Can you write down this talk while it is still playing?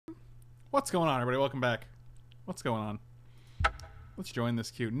What's going on, everybody? Welcome back. What's going on? Let's join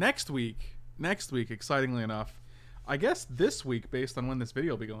this queue. Next week, excitingly enough, I guess this week, based on when this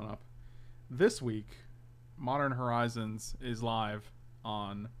video will be going up, this week, Modern Horizons is live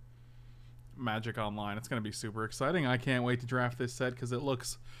on Magic Online. It's going to be super exciting. I can't wait to draft this set because it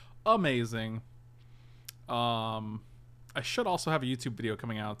looks amazing. I should also have a YouTube video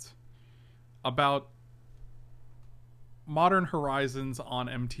coming out about Modern Horizons on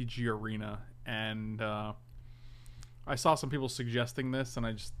MTG Arena, and I saw some people suggesting this, and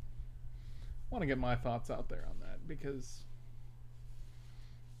I just want to get my thoughts out there on that because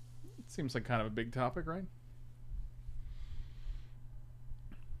it seems like kind of a big topic, right?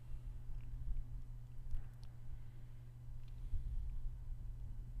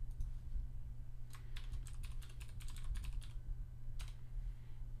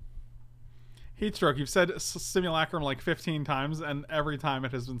 Heatstroke, you've said simulacrum like 15 times, and every time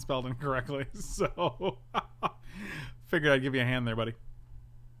it has been spelled incorrectly, so figured I'd give you a hand there, buddy.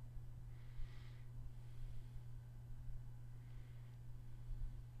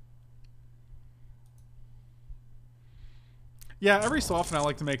 Yeah, every so often I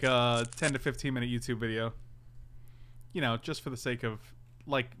like to make a 10 to 15 minute YouTube video. You know, just for the sake of,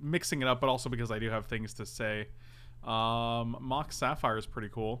 like, mixing it up, but also because I do have things to say. Mox Sapphire is pretty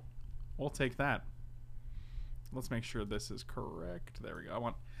cool. We'll take that. Let's make sure this is correct. There we go. I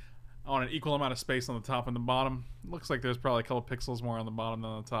want an equal amount of space on the top and the bottom. Looks like there's probably a couple pixels more on the bottom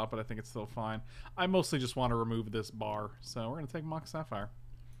than on the top, but I think it's still fine. I mostly just want to remove this bar, so we're going to take Mox Sapphire.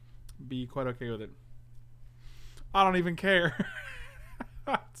 Be quite okay with it. I don't even care.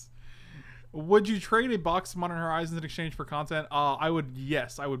 Would you trade a box of Modern Horizons in exchange for content? I would,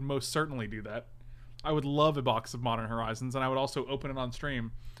 yes. I would most certainly do that. I would love a box of Modern Horizons, and I would also open it on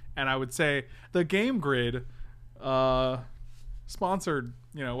stream. And I would say the Game Grid sponsored,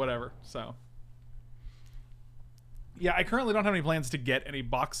 you know, whatever. So yeah, I currently don't have any plans to get any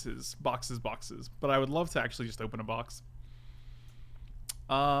boxes, but I would love to actually just open a box.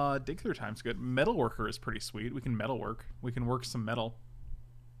 Dig Through Time's good. Metalworker is pretty sweet. We can metalwork. We can work some metal.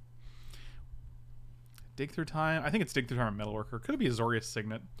 Dig Through Time. I think it's Dig Through Time or Metalworker. Could it be Azorius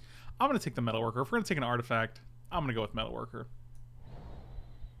Signet? I'm going to take the Metalworker. If we're going to take an artifact, I'm going to go with Metalworker.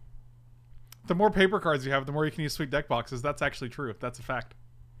 The more paper cards you have, the more you can use sweet deck boxes. That's actually true. That's a fact.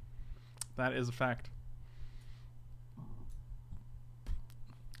 That is a fact.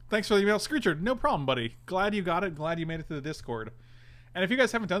 Thanks for the email, Screecher. No problem, buddy. Glad you got it. Glad you made it to the Discord. And if you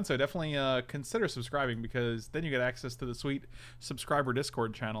guys haven't done so, definitely consider subscribing, because then you get access to the sweet subscriber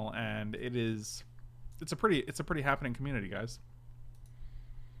Discord channel, and it's a pretty happening community, guys.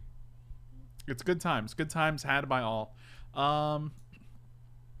 It's good times. Good times had by all.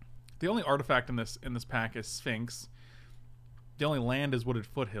 The only artifact in this pack is Sphinx. The only land is Wooded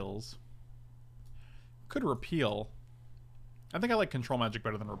Foothills. Could repeal. I think I like Control Magic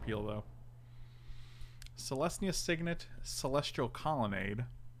better than repeal, though. Celestia Signet, Celestial Colonnade.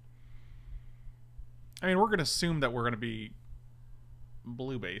 I mean, we're going to assume that we're going to be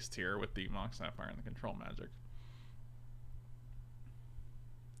blue-based here with the Mox Sapphire and the Control Magic.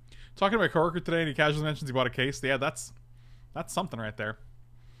 Talking to my coworker today, and he casually mentions he bought a case. Yeah, that's something right there.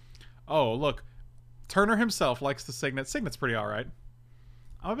 Oh, look. Turner himself likes the Signet. Signet's pretty alright.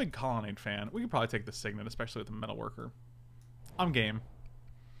 I'm a big Colonnade fan. We could probably take the Signet, especially with the Metalworker. I'm game.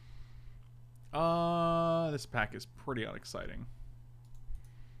 This pack is pretty unexciting.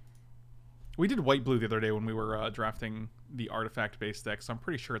 We did white-blue the other day when we were drafting the artifact-based deck, so I'm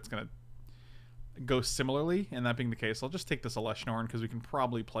pretty sure it's going to go similarly, and that being the case, I'll just take the Celestionorn because we can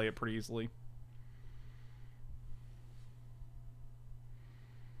probably play it pretty easily.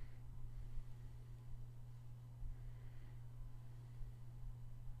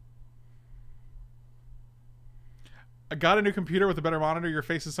 I got a new computer with a better monitor. Your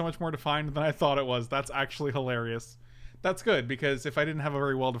face is so much more defined than I thought it was. That's actually hilarious. That's good, because if I didn't have a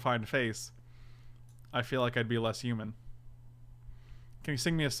very well-defined face, I feel like I'd be less human. Can you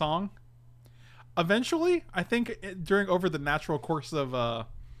sing me a song? Eventually, I think over the natural course of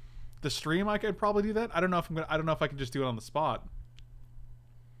the stream, I could probably do that. I don't know if I can just do it on the spot.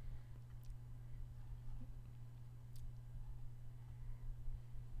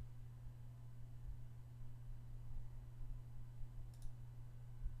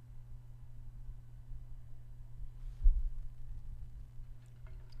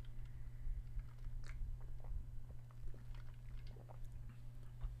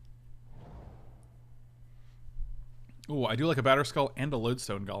 Ooh, I do like a Batterskull and a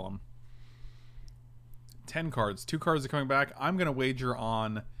Lodestone Golem. 10 cards. 2 cards are coming back. I'm going to wager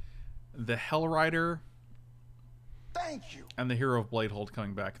on the Hellrider Thank you. And the Hero of Bladehold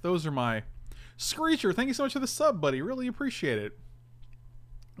coming back. Those are my... Screecher, thank you so much for the sub, buddy. Really appreciate it.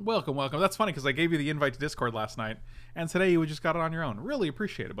 Welcome, welcome. That's funny because I gave you the invite to Discord last night, and today you just got it on your own. Really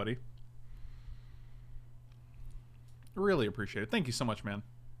appreciate it, buddy. Really appreciate it. Thank you so much, man.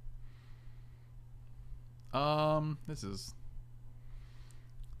 This is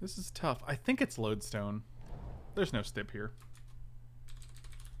tough. I think it's Lodestone. There's no stip here.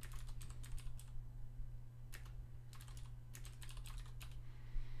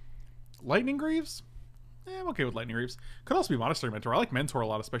 Lightning Greaves? I'm okay with Lightning Greaves. Could also be Monastery Mentor. I like Mentor a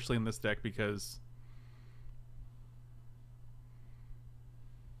lot, especially in this deck, because...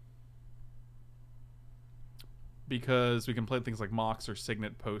 we can play things like Mox or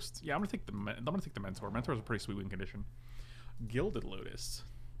Signet posts. Yeah, I'm gonna take the Mentor. Mentor is a pretty sweet win condition. Gilded Lotus.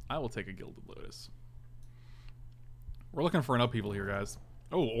 I will take a Gilded Lotus. We're looking for an upheaval here, guys.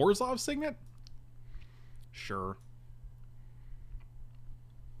 Oh, Orzhov Signet? Sure.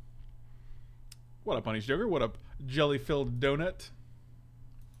 What up, Honey's Joker? What up, jelly-filled donut?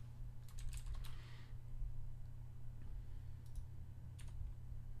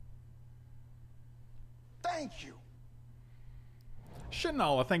 Thank you.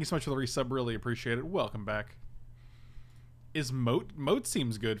 Shinala, thank you so much for the resub. Really appreciate it. Welcome back. Is Moat? Moat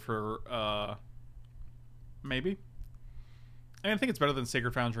seems good for, maybe. And I think it's better than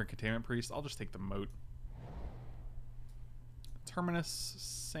Sacred Foundry and Containment Priest. I'll just take the Moat. Terminus,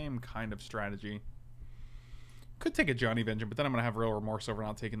 same kind of strategy. Could take a Johnny Vengeance, but then I'm going to have real remorse over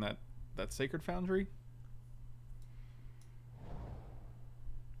not taking that Sacred Foundry.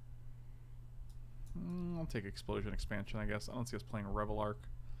 I'll take Explosion Expansion, I guess. I don't see us playing Revel Arc.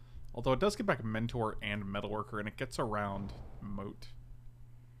 Although it does get back Mentor and Metalworker, and it gets around Moat.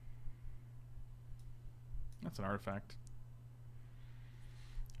 That's an artifact.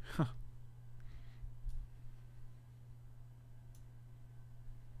 Huh.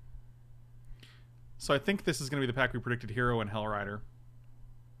 So I think this is going to be the pack we predicted, Hero and Hellrider.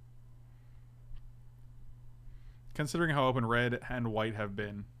 Considering how open red and white have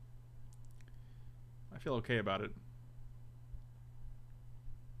been, I feel okay about it.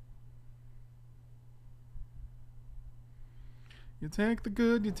 You take the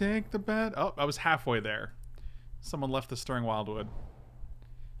good, you take the bad. Oh, I was halfway there. Someone left the Stirring Wildwood.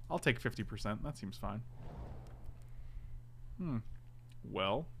 I'll take 50%. That seems fine.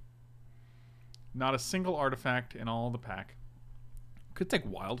 Well. Not a single artifact in all the pack. Could take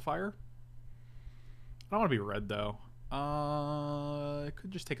Wildfire. I don't want to be red, though. I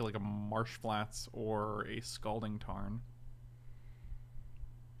could just take like a Marsh Flats or a Scalding Tarn.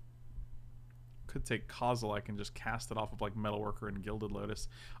 Could take Kozilek and just cast it off of like Metalworker and Gilded Lotus.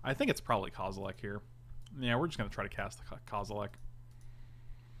 I think it's probably Kozilek here. Yeah, we're just going to try to cast the Kozilek.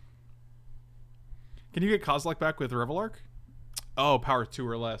 Can you get Kozilek back with Revel Arc? Oh, power 2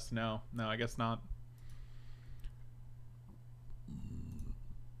 or less. No, I guess not.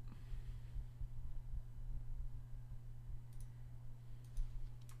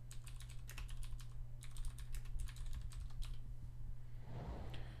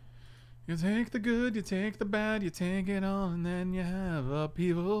 You take the good, you take the bad, you take it all, and then you have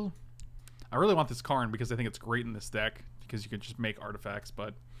upheaval. I really want this Karn because I think it's great in this deck, because you can just make artifacts,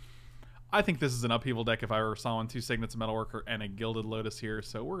 but I think this is an upheaval deck if I ever saw one. 2 Signets, a Metalworker, and a Gilded Lotus here,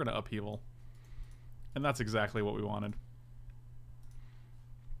 so we're going to upheaval. And that's exactly what we wanted.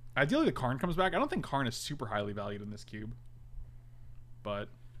 Ideally, the Karn comes back. I don't think Karn is super highly valued in this cube, but...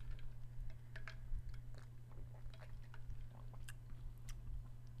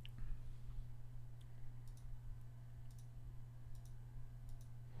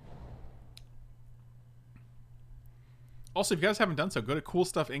 Also, if you guys haven't done so, go to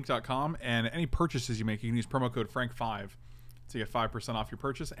coolstuffinc.com, and any purchases you make, you can use promo code FRANK5 to get 5% off your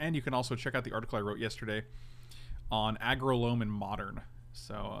purchase. And you can also check out the article I wrote yesterday on Agrolome and Modern.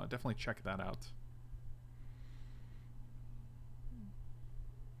 So definitely check that out.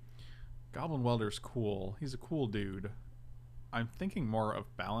 Goblin Welder's cool. He's a cool dude. I'm thinking more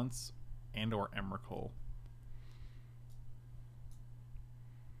of Balance and or Emrakul.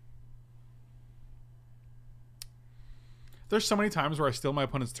 There's so many times where I steal my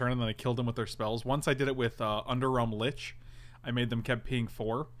opponent's turn and then I killed them with their spells. Once I did it with Underrealm Lich. I made them kept paying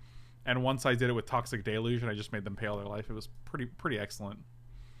 4. And once I did it with Toxic Deluge and I just made them pay all their life. It was pretty excellent.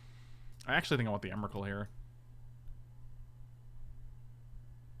 I actually think I want the Emrakul here.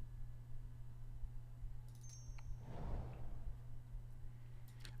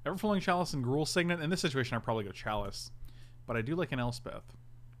 Everflowing Chalice and Gruul Signet. In this situation, I'd probably go Chalice. But I do like an Elspeth.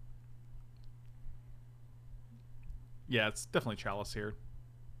 Yeah, it's definitely Chalice here.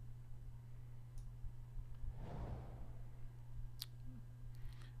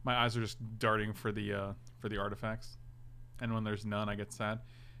 My eyes are just darting for the artifacts, and when there's none, I get sad.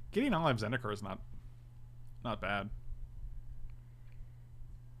 Getting Olive Zendikar is not bad.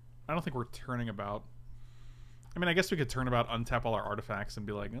 I don't think we're turning about. I mean, I guess we could turn about, untap all our artifacts, and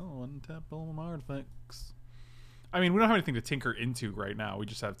be like, oh, untap all my artifacts. I mean, we don't have anything to tinker into right now. We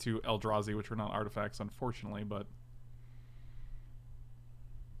just have 2 Eldrazi, which are not artifacts, unfortunately, but...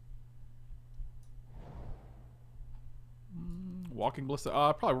 Walking Ballista.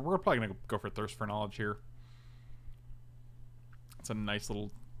 We're probably going to go for Thirst for Knowledge here. It's a nice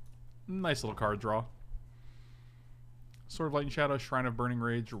little card draw. Sword of Light and Shadow, Shrine of Burning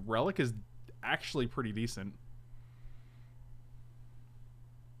Rage. Relic is actually pretty decent.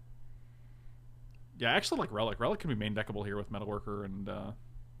 Yeah, I actually like Relic. Relic can be main deckable here with Metalworker and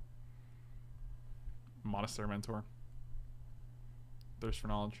Monastery Mentor. Thirst for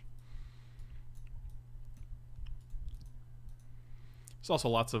Knowledge. There's also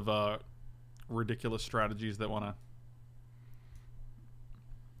lots of ridiculous strategies that want to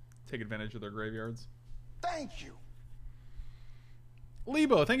take advantage of their graveyards. Thank you.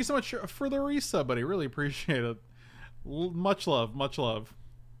 Lebo, thank you so much for the resub, buddy. Really appreciate it. Much love, much love.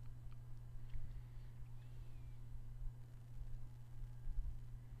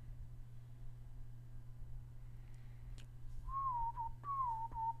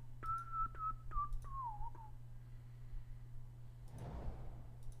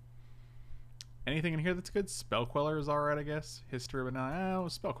 Anything in here that's good? Spellqueller is alright, I guess. History of Banana.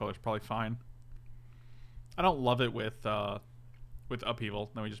 Spellqueller's probably fine. I don't love it with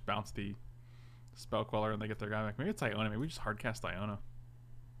Upheaval. Then we just bounce the Spellqueller and they get their guy back. Maybe it's Iona. Maybe we just hardcast Iona.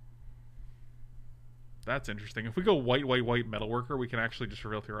 That's interesting. If we go white, Metalworker, we can actually just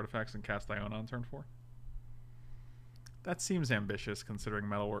reveal 3 artifacts and cast Iona on turn 4. That seems ambitious considering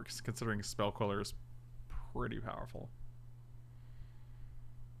Metalworks, considering Spellqueller is pretty powerful.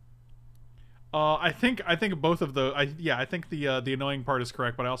 I think both of the I think the annoying part is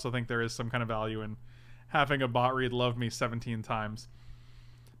correct, but I also think there is some kind of value in having a bot read "Love Me" 17 times.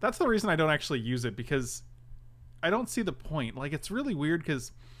 That's the reason I don't actually use it, because I don't see the point. Like, it's really weird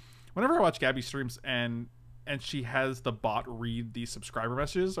because whenever I watch Gabby streams and she has the bot read the subscriber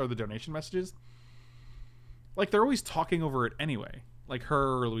messages or the donation messages, like, they're always talking over it anyway. Like,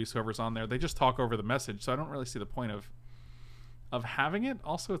 her or Luis, whoever's on there, they just talk over the message, so I don't really see the point of having it.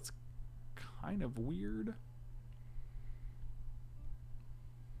 Also, it's kind of weird.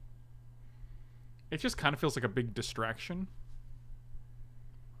 It just kind of feels like a big distraction.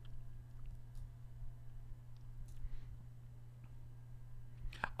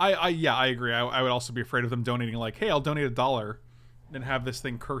 Yeah, I agree. I would also be afraid of them donating, like, hey, I'll donate $1 and have this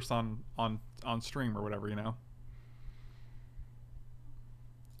thing curse on stream or whatever, you know.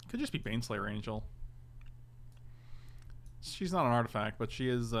 Could just be Baneslayer Angel. She's not an artifact, but she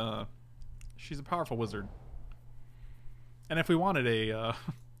is she's a powerful wizard. And if we wanted a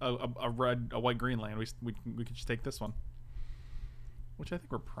white green land, we could just take this one, which I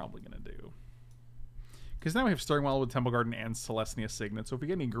think we're probably gonna do. Because now we have Stirring Well with Temple Garden and Celestia Signet. So if we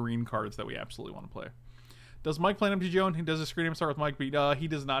get any green cards that we absolutely want to play. Does Mike play an MTGO? And he does a screen name start with Mike, but he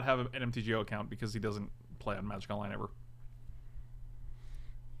does not have an MTGO account because he doesn't play on Magic Online ever.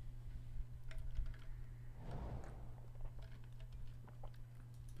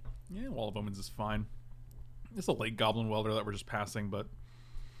 Yeah, Wall of Omens is fine. It's a late Goblin Welder that we're just passing, but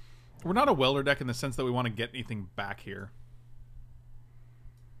we're not a Welder deck in the sense that we want to get anything back here.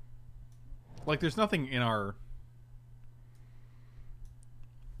 Like, there's nothing in our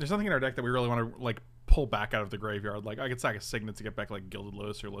deck that we really want to, like, pull back out of the graveyard. Like, I could sack a Signet to get back, like, Gilded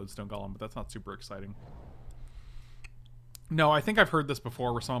Lotus or Lodestone Golem, but that's not super exciting. No, I think I've heard this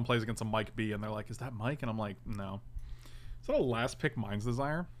before where someone plays against a Mike B and they're like, is that Mike? And I'm like, no. Is that a last pick Mind's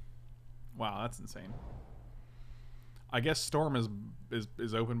Desire? Wow, that's insane. I guess Storm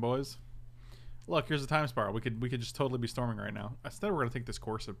is open, boys. Look, here's a time spiral. We could just totally be storming right now. Instead, we're gonna take this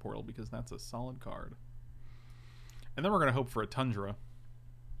Corsive Portal because that's a solid card. And then we're gonna hope for a Tundra.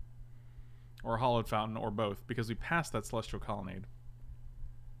 Or a Hollowed Fountain, or both, because we passed that Celestial Colonnade.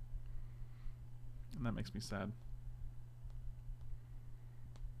 And that makes me sad.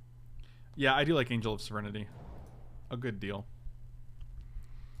 Yeah, I do like Angel of Serenity. A good deal.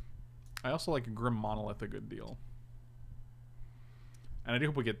 I also like a Grim Monolith, a good deal. And I do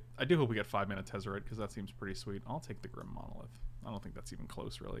hope we get 5-mana Tezzeret, because that seems pretty sweet. I'll take the Grim Monolith. I don't think that's even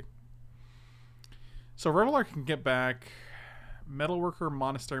close, really. So Revelar can get back Metalworker,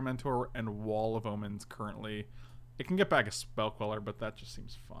 Monastery Mentor, and Wall of Omens currently. It can get back a Spellqueller, but that just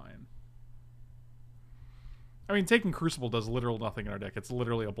seems fine. I mean, taking Crucible does literal nothing in our deck. It's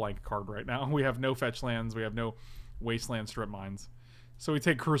literally a blank card right now. We have no fetch lands. We have no Wasteland Strip Mines. So we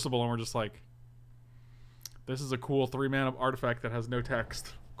take Crucible and we're just like, this is a cool 3-mana artifact that has no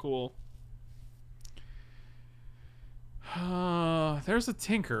text. Cool. There's a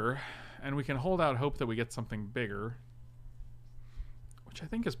Tinker, and we can hold out hope that we get something bigger, which I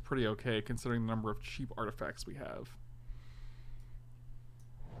think is pretty okay considering the number of cheap artifacts we have.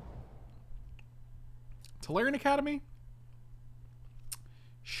 Tolarian Academy?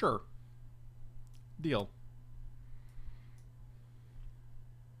 Sure. Deal.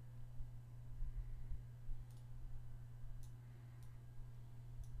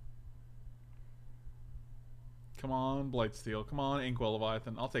 Come on, Blightsteel. Come on, Inkwell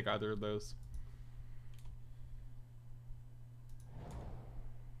Leviathan. I'll take either of those.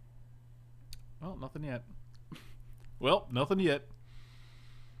 Well, nothing yet. Well, nothing yet.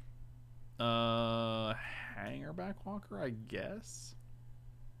 Hangerback Walker, I guess.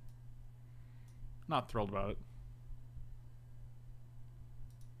 Not thrilled about it.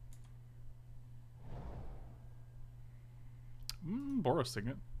 Boros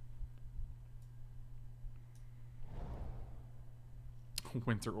Signet.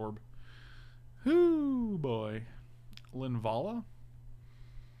 Winter Orb. Whoo, boy. Linvala?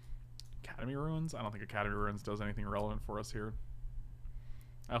 Academy Ruins? I don't think Academy Ruins does anything relevant for us here.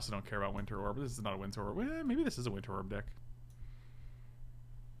 I also don't care about Winter Orb. This is not a Winter Orb. Maybe this is a Winter Orb deck.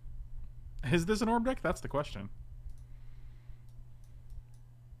 Is this an Orb deck? That's the question.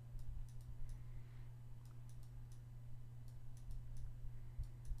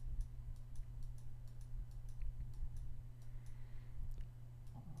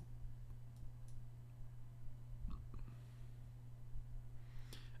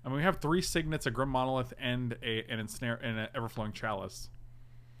 I mean, we have 3 Signets, a Grim Monolith, and an Ensnare and an Everflowing Chalice.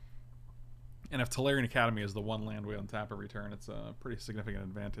 And if Tolarian Academy is the one land we untap every turn, it's a pretty significant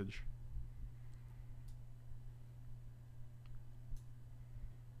advantage.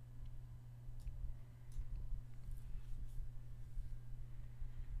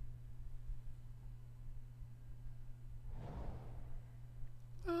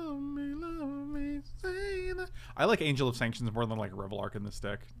 Love me, say that. I like Angel of Sanctions more than like Revel Arc in this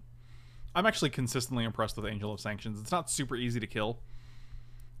deck. I'm actually consistently impressed with Angel of Sanctions. It's not super easy to kill.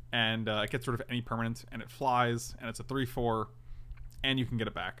 And it gets rid of any permanent, and it flies, and it's a 3/4, and you can get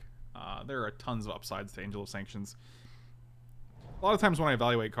it back. There are tons of upsides to Angel of Sanctions. A lot of times when I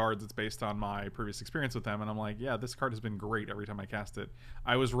evaluate cards, it's based on my previous experience with them, and I'm like, yeah, this card has been great every time I cast it.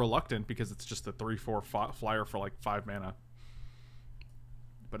 I was reluctant because it's just a 3/4 flyer for like 5 mana.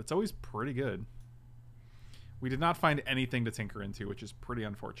 But it's always pretty good. We did not find anything to tinker into, which is pretty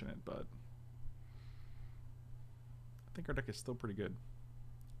unfortunate, but I think our deck is still pretty good.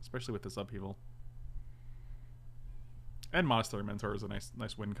 Especially with this upheaval. And Monastery Mentor is a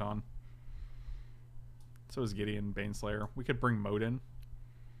nice win con. So is Gideon, Baneslayer. We could bring Mode in.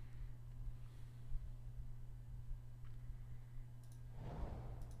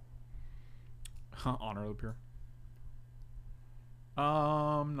 Honor Lepore.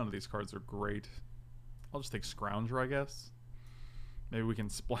 None of these cards are great. I'll just take Scrounger, I guess. Maybe we can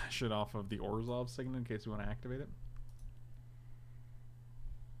splash it off of the Orzhov Signet in case we want to activate it.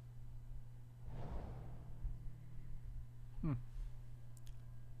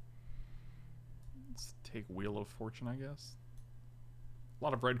 Let's take Wheel of Fortune, I guess. A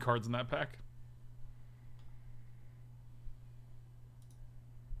lot of red cards in that pack.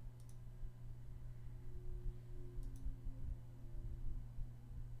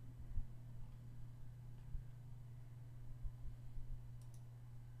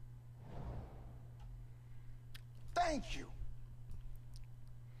 Thank you.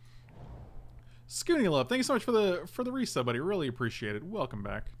 Scoony Love, thank you so much for the resub, buddy. Really appreciate it. Welcome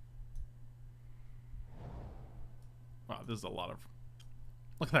back. Wow, this is a lot of...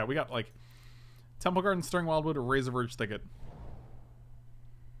 Look at that. We got, like, Temple Garden, Stirring Wildwood, Razorverge Thicket.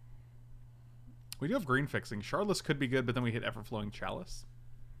 We do have green fixing. Shardless could be good, but then we hit Everflowing Chalice.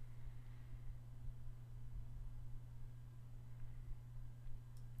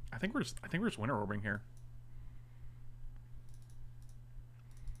 I think we're just Winter Orbing here.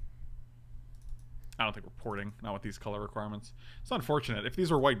 I don't think we're porting, not with these color requirements. It's unfortunate. If these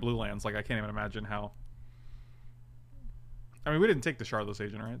were white-blue lands, like, I can't even imagine how... I mean, we didn't take the Shardless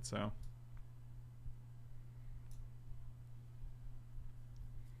Agent, right? So...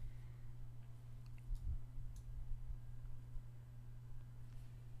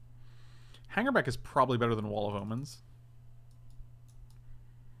 Hangerback is probably better than Wall of Omens.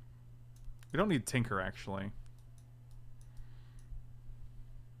 We don't need Tinker, actually.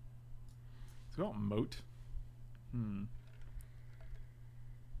 Let's go out Moat.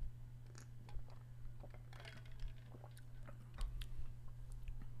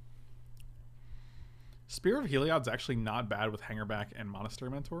 Spear of Heliod's actually not bad with Hangerback and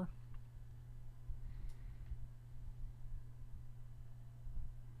Monastery Mentor.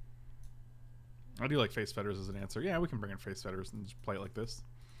 I do like Face Fetters as an answer. Yeah, we can bring in Face Fetters and just play it like this.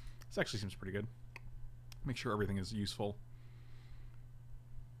 This actually seems pretty good. Make sure everything is useful.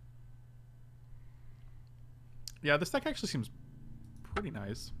 Yeah, this deck actually seems pretty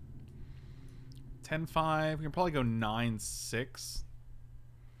nice. 10-5. We can probably go 9-6.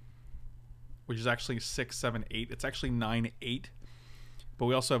 Which is actually 6-7-8. It's actually 9-8. But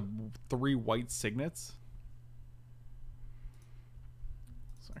we also have 3 white signets.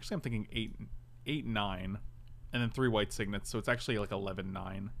 So actually I'm thinking 8-9. And then 3 white signets. So it's actually like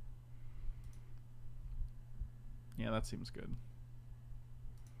 11-9. Yeah, that seems good.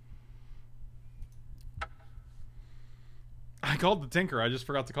 I called the Tinker. I just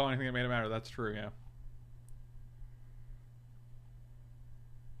forgot to call anything that made it matter. That's true, yeah.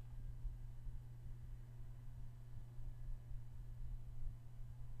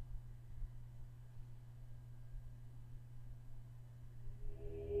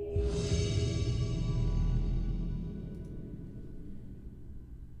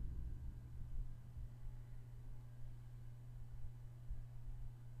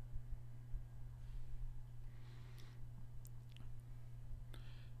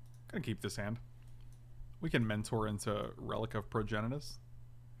 Gonna keep this hand. We can mentor into Relic of Progenitus.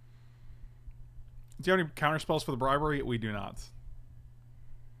 Do you have any counter spells for the Bribery? We do not.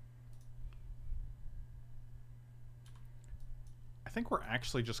 I think we're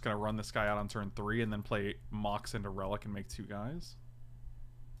actually just gonna run this guy out on turn 3 and then play Mox into Relic and make 2 guys.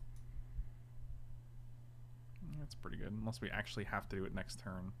 That's pretty good, unless we actually have to do it next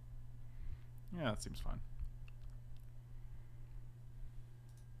turn. Yeah, that seems fine.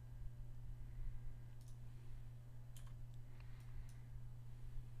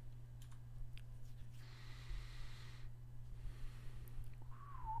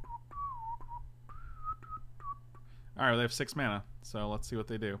 Alright, they have 6 mana, so let's see what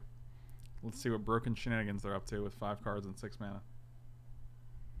they do. Let's see what broken shenanigans they're up to with 5 cards and 6 mana.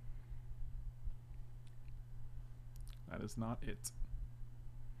 That is not it.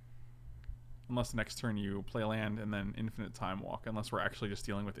 Unless next turn you play land and then infinite time walk, unless we're actually just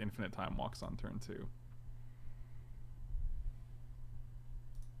dealing with infinite time walks on turn 2.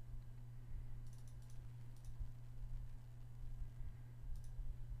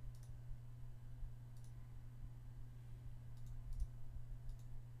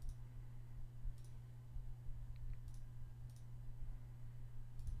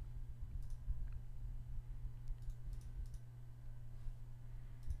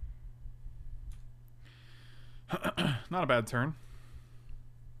 Not a bad turn.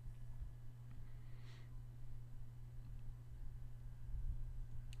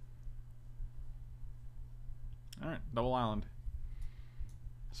 Alright, double island.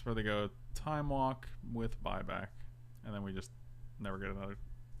 That's where they go time walk with buyback. And then we just never get another.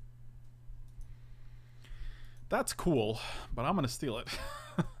 That's cool, but I'm going to steal it.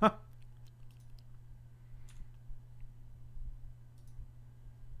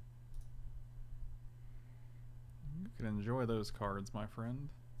 You can enjoy those cards, my friend.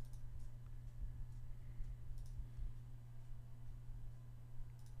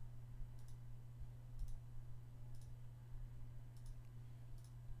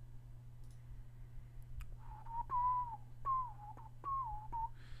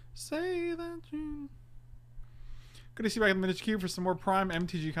 Say that you... Good to see you back in the Miniature Cube for some more Prime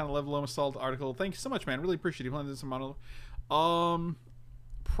MTG kind of level almost solved article. Thank you so much, man. Really appreciate you playing this model.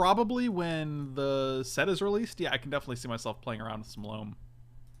 Probably when the set is released. Yeah, I can definitely see myself playing around with some loam.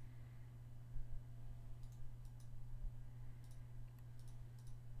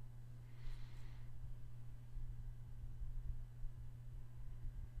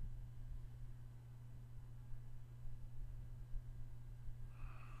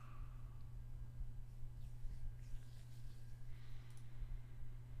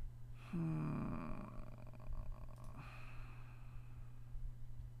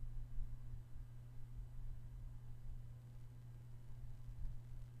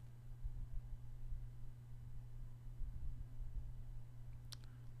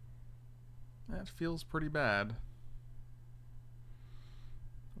 That feels pretty bad.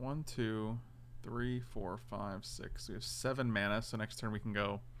 1, 2, 3, 4, 5, 6. We have 7 mana, so next turn we can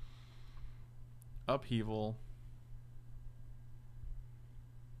go Upheaval.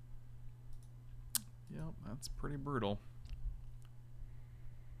 Yep, that's pretty brutal.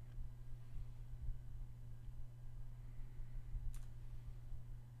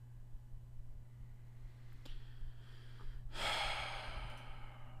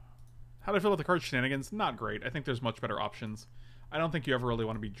 How do I feel about the card shenanigans? Not great. I think there's much better options. I don't think you ever really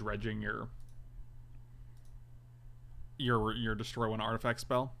want to be dredging your destroy one artifact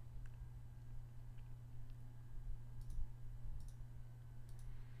spell.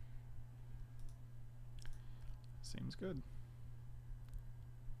 Seems good.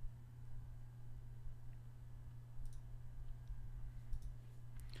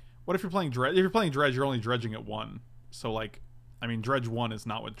 What if you're playing dredge? If you're playing dredge, you're only dredging at 1. So like, I mean, dredge 1 is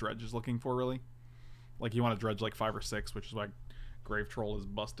not what dredge is looking for, really. Like, you want to dredge like 5 or 6, which is why Grave Troll is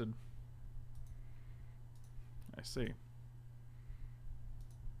busted. I see.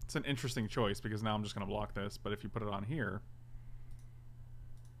 It's an interesting choice because now I'm just going to block this, but if you put it on here,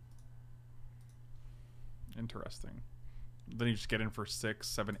 interesting. Then you just get in for 6,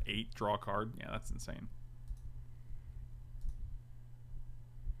 7, 8, draw a card. Yeah, that's insane.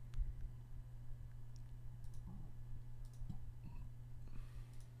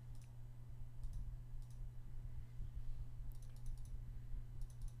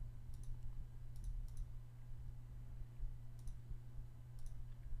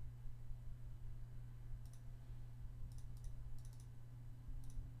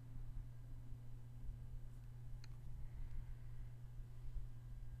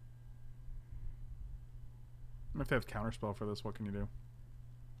 If they have counterspell for this, what can you do?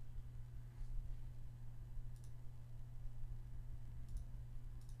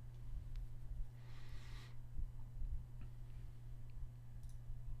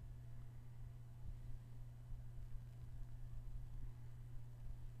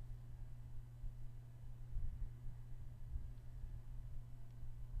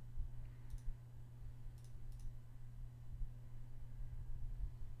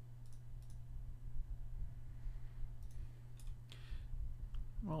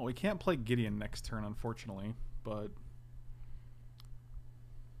 Well, we can't play Gideon next turn, unfortunately, but...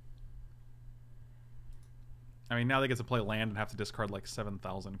 I mean, now they get to play land and have to discard like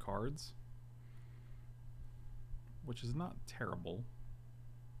 7,000 cards. Which is not terrible.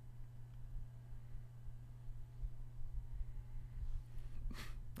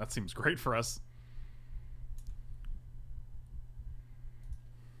 That seems great for us.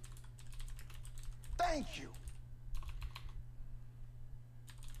 Thank you.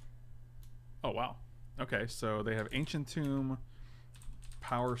 Oh, wow. Okay, so they have Ancient Tomb,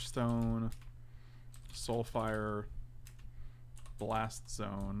 Power Stone, Soulfire, Blast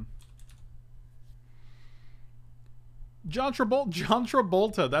Zone. John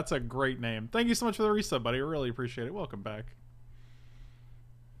Travolta, that's a great name. Thank you so much for the resub, buddy. I really appreciate it. Welcome back.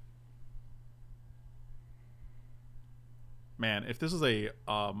 Man, if this was a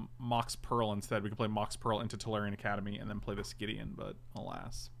Mox Pearl instead, we could play Mox Pearl into Tolarian Academy and then play this Gideon, but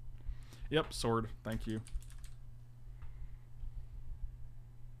alas. Yep, sword. Thank you.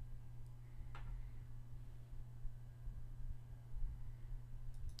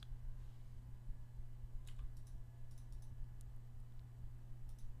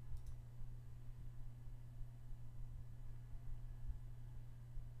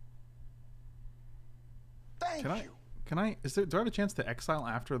 Thank you. Can I do I have a chance to exile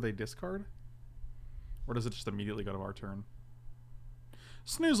after they discard? Or does it just immediately go to our turn?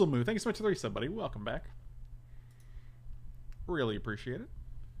 Snoozlemoo, thank you so much for the resub, buddy. Welcome back. Really appreciate it.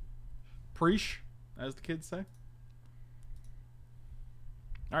 Preach, as the kids say.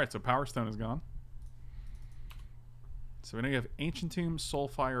 Alright, so Power Stone is gone. So we know you have Ancient Tomb,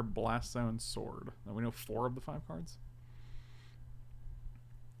 Soulfire, Blast Zone, Sword. Now we know 4 of the 5 cards.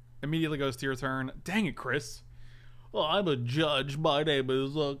 Immediately goes to your turn. Dang it, Chris. Well, I'm a judge. My name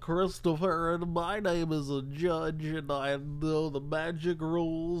is Christopher, and my name is a judge, and I know the magic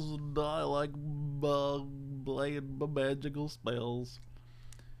rules, and I like playing my magical spells.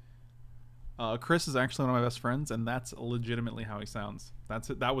 Chris is actually one of my best friends, and that's legitimately how he sounds. That's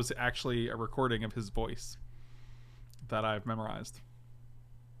it. That was actually a recording of his voice that I've memorized.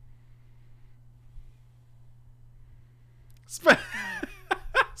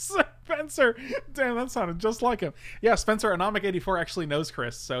 Spencer, damn, that sounded just like him. Yeah, Spencer, Anomic84 actually knows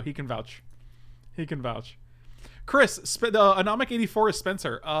Chris, so he can vouch. He can vouch. Chris, Anomic84 is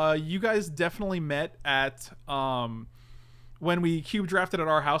Spencer. You guys definitely met at when we cube drafted at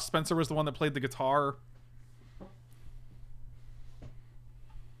our house. Spencer was the one that played the guitar.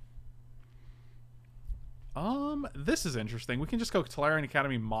 This is interesting. We can just go Tolarian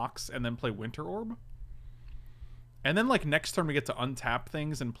Academy Mox and then play Winter Orb. And then, like, next turn we get to untap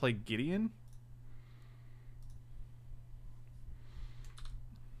things and play Gideon.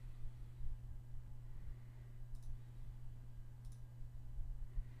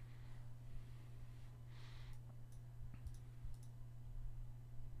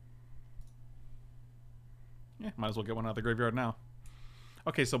 Yeah, might as well get one out of the graveyard now.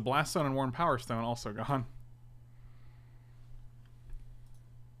 Okay, so Blaststone and Worn Power Stone also gone.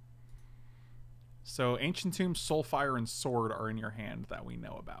 So Ancient Tomb, Soulfire, and Sword are in your hand that we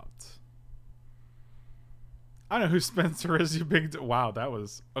know about. I know who Spencer is, you big... Wow, that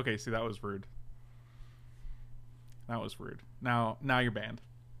was... Okay, see, that was rude. That was rude. Now you're banned.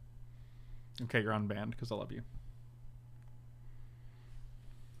 Okay, you're unbanned, because I love you.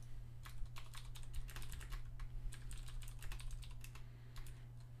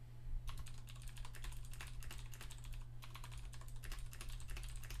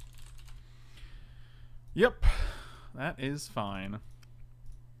 Yep, that is fine.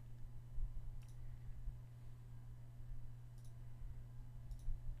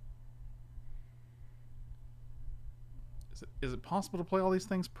 Is it possible to play all these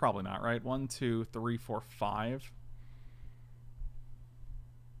things? Probably not, right? 1, 2, 3, 4, 5.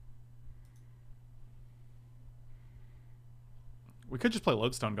 We could just play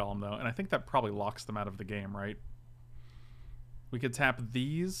Lodestone Golem, though, and I think that probably locks them out of the game, right? We could tap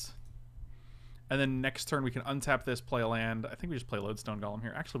these... And then next turn we can untap this, play a land. I think we just play Lodestone Golem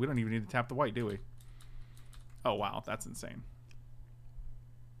here. Actually, we don't even need to tap the white, do we? Oh, wow. That's insane.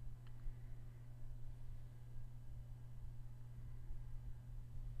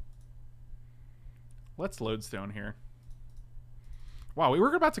 Let's Lodestone here. Wow, we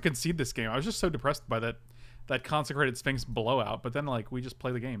were about to concede this game. I was just so depressed by that Consecrated Sphinx blowout. But then, like, we just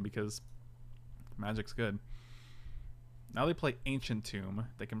play the game because Magic's good. Now they play Ancient Tomb.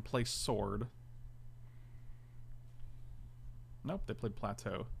 They can play Sword. Nope, they played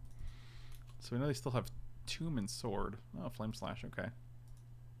Plateau. So we know they still have Tomb and Sword. Oh, Flame Slash, okay.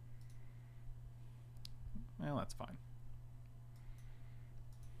 Well, that's fine.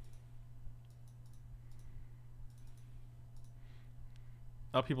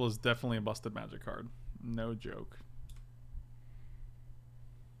 Upheaval is definitely a busted Magic card. No joke.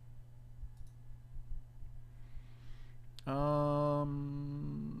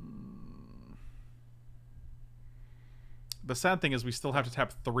 The sad thing is we still have to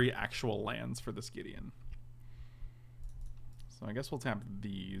tap 3 actual lands for this Gideon. So I guess we'll tap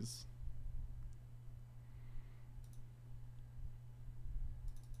these.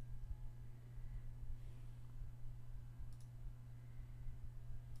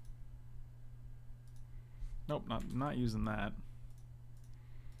 Nope, not using that.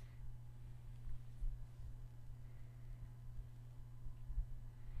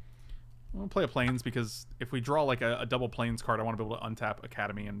 I'm going to play a Plains because if we draw like a double Plains card, I want to be able to untap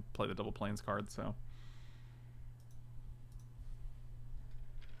Academy and play the double Plains card, so.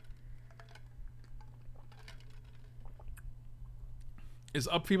 Is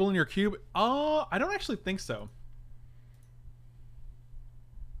Upheaval in your cube? I don't actually think so.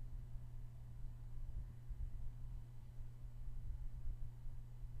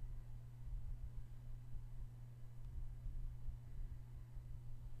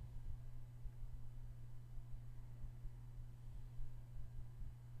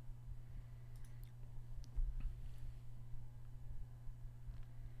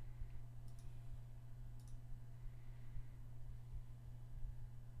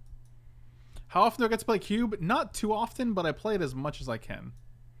 How often do I get to play Cube? Not too often, but I play it as much as I can.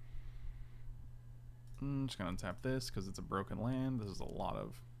 I'm just going to untap this because it's a broken land. This is a lot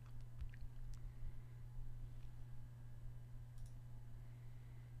of...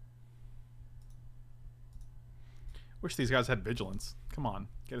 Wish these guys had Vigilance. Come on,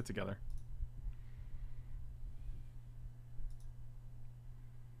 get it together.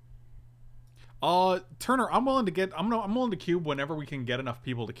 Turner, I'm willing to cube whenever we can get enough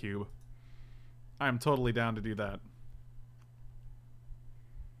people to cube. I'm totally down to do that.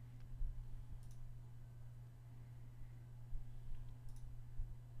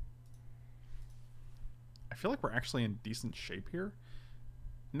 I feel like we're actually in decent shape here.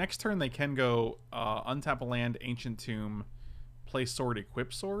 Next turn they can go untap a land, Ancient Tomb, play Sword,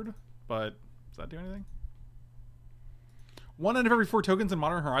 equip Sword, but does that do anything? 1 out of every 4 tokens in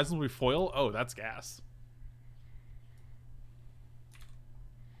Modern Horizons will be foil? Oh, that's gas.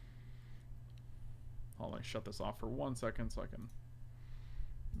 I'll shut this off for 1 second so I can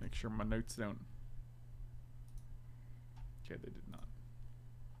make sure my notes don't... Okay, they did not.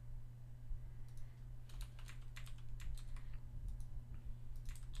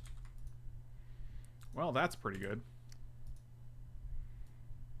 Well, that's pretty good.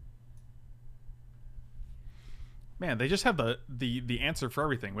 Man, they just have the answer for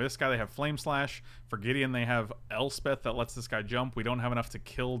everything. With this guy, they have Flame Slash. For Gideon, they have Elspeth that lets this guy jump. We don't have enough to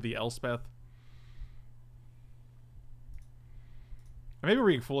kill the Elspeth. Maybe we're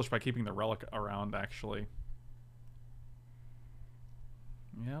being foolish by keeping the Relic around, actually.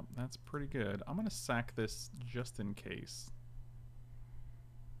 Yep, that's pretty good. I'm going to sack this just in case.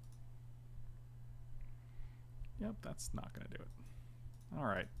 Yep, that's not going to do it.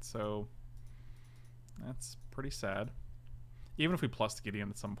 Alright, so that's pretty sad. Even if we plussed Gideon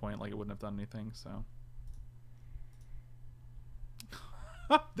at some point, like, it wouldn't have done anything, so...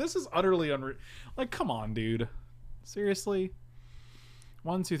 This is utterly unreal. Like, come on, dude. Seriously?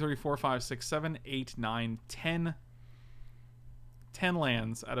 1, 2, 3, 4, 5, 6, 7, 8, 9, 10. 10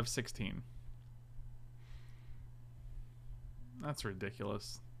 lands out of 16. That's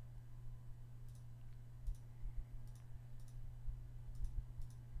ridiculous.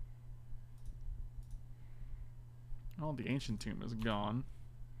 Oh, the Ancient Tomb is gone.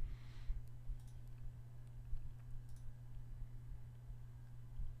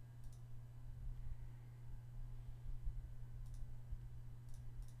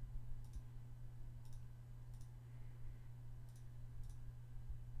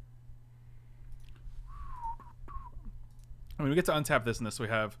 I mean, we get to untap this and this. We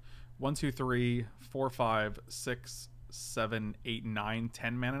have 1, 2, 3, 4, 5, 6, 7, 8, 9,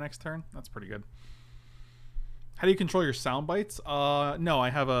 10 mana next turn. That's pretty good. How do you control your sound bites? No,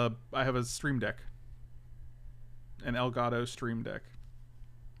 I have a stream deck. An Elgato stream deck.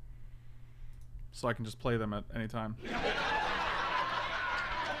 So I can just play them at any time.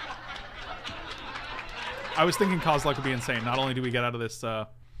 I was thinking Kozilek would be insane. Not only do we get out of this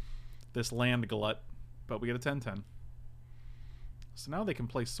this land glut, but we get a 10/10. So now they can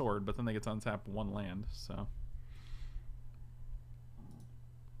play Sword, but then they get to untap one land, so...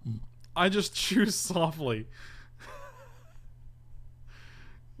 I just choose softly.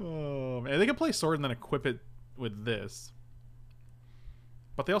 Oh, man. They can play Sword and then equip it with this.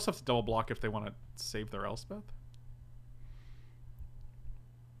 But they also have to double block if they want to save their Elspeth.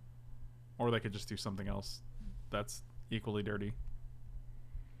 Or they could just do something else that's equally dirty.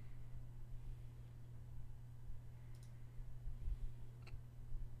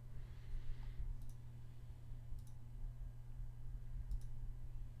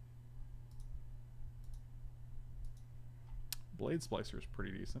 Blade Splicer is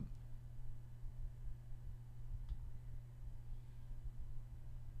pretty decent.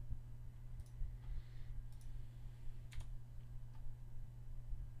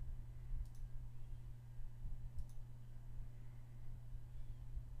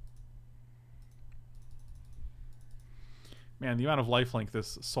 Man, the amount of lifelink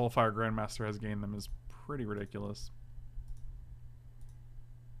this Soulfire Grandmaster has gained them is pretty ridiculous.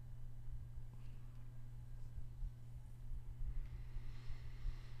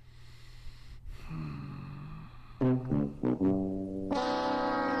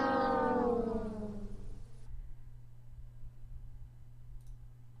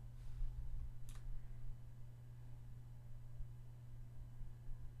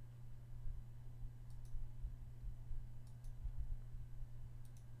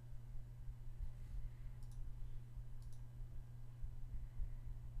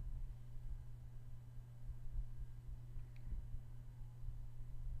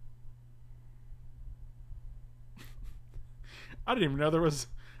 I didn't even know there was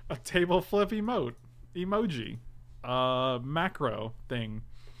a table flip emoji macro thing.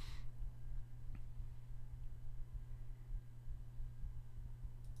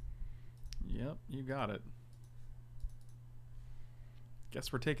 Yep, you got it.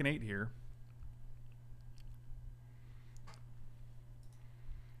 Guess we're taking 8 here.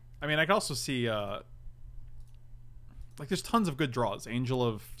 I mean, I could also see like there's tons of good draws. Angel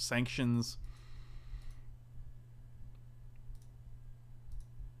of Sanctions.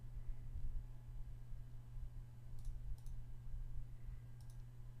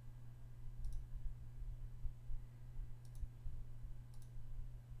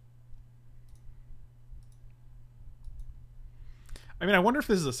 I mean, I wonder if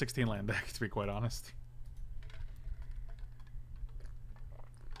this is a 16 land deck, to be quite honest.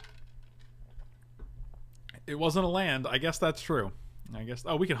 It wasn't a land. I guess that's true. I guess...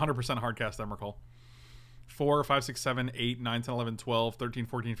 Oh, we can 100% hardcast Emrakul. 4, 5, 6, 7, 8, 9, 10, 11, 12, 13,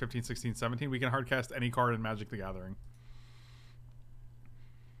 14, 15, 16, 17. We can hardcast any card in Magic the Gathering.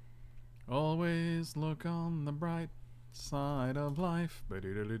 Always look on the bright side of life.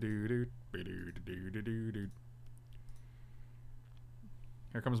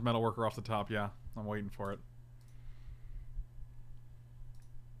 Here comes Metalworker off the top. Yeah, I'm waiting for it.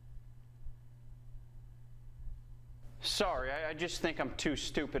 Sorry, I just think I'm too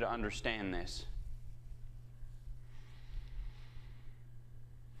stupid to understand this.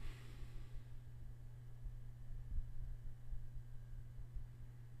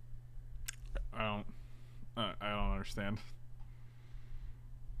 I don't understand.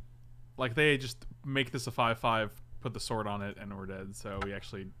 Like, they just make this a 5/5, put the sword on it, and we're dead. So we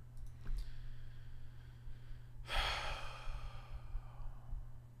actually...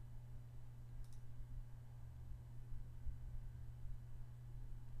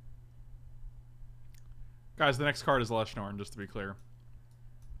 Guys, the next card is Leshnorn, just to be clear.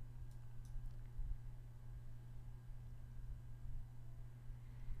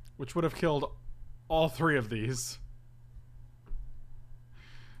 Which would have killed all 3 of these.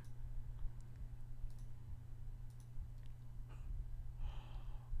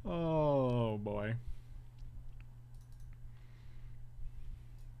 Oh, boy.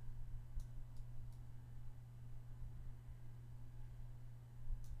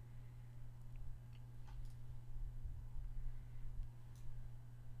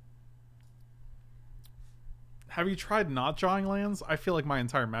 Have you tried not drawing lands? I feel like my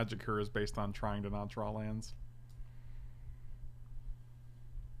entire Magic career is based on trying to not draw lands.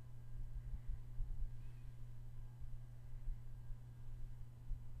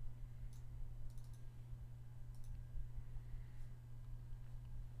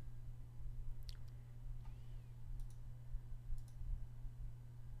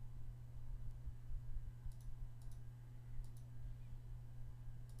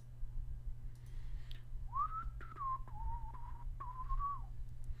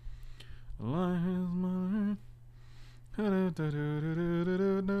 Life is mine.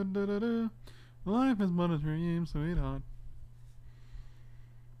 Life is but a dream, sweetheart.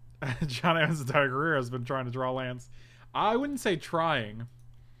 John Evans' entire career has been trying to draw lands. I wouldn't say trying.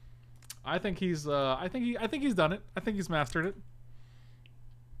 I think he's I think he's done it. I think he's mastered it.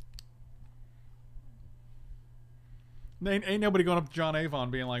 Ain't nobody going up to John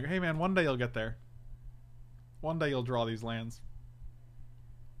Avon being like, "Hey man, one day you'll get there. One day you'll draw these lands."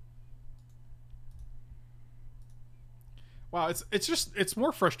 Wow, it's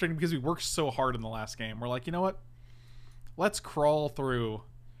more frustrating because we worked so hard in the last game. We're like, you know what? Let's crawl through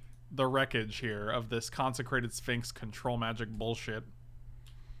the wreckage here of this Consecrated Sphinx control magic bullshit.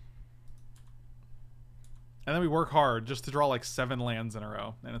 And then we work hard just to draw like 7 lands in a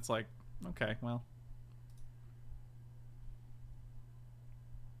row. And it's like, okay, well.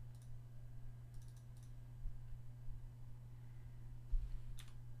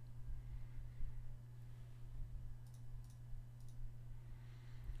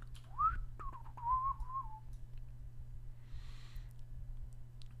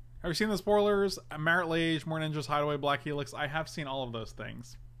 Have you seen the spoilers? Marit Lage, More Ninjas, Hideaway, Black Helix. I have seen all of those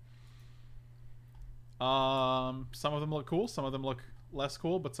things. Some of them look cool. Some of them look less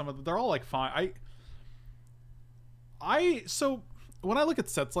cool. But some of them, they're all like fine. So when I look at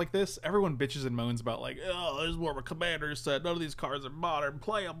sets like this, everyone bitches and moans about like, oh, this is more of a commander set. None of these cards are modern,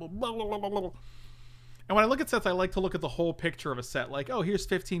 playable, blah, blah, blah, blah, blah. And when I look at sets, I like to look at the whole picture of a set. Like, oh, here's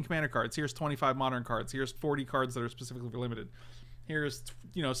 15 commander cards. Here's 25 modern cards. Here's 40 cards that are specifically for limited. Here's,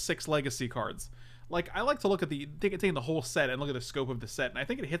 6 legacy cards. Like, I like to look at taking the whole set and look at the scope of the set, and I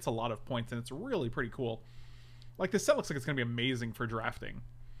think it hits a lot of points, and it's really pretty cool. Like, this set looks like it's going to be amazing for drafting.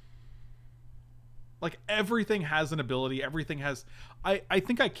 Like, everything has an ability. Everything has... I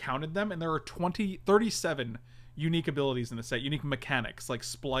think I counted them, and there are 37 unique abilities in the set. Unique mechanics, like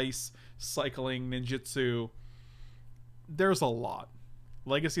Splice, Cycling, Ninjutsu. There's a lot.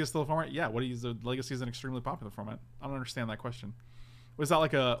 Legacy is still a format? Yeah, Legacy is an extremely popular format. I don't understand that question. Was that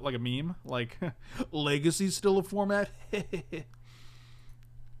like a meme? Like, Legacy's still a format?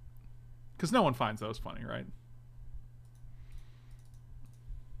 Because no one finds those funny, right?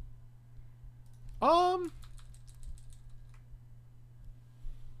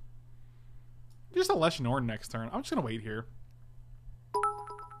 Just a Leshnorn next turn. I'm just gonna wait here.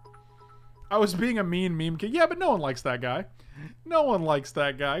 I was being a mean meme kid. Yeah, but no one likes that guy. No one likes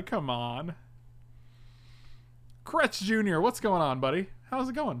that guy. Come on. Kretz Jr., what's going on, buddy? How's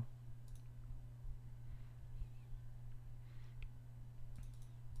it going?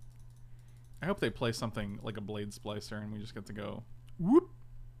 I hope they play something like a Blade Splicer and we just get to go whoop.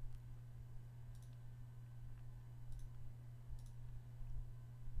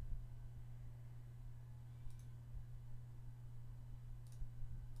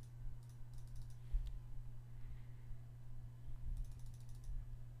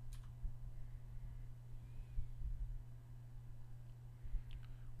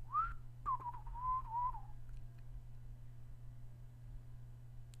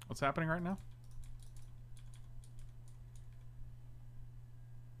 What's happening right now?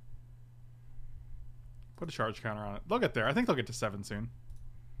 Put a charge counter on it. They'll get there. I think they'll get to 7 soon.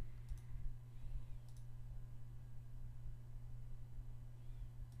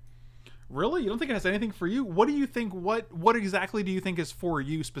 Really? You don't think it has anything for you? What do you think? What exactly do you think is for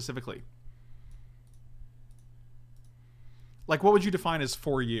you specifically? Like, what would you define as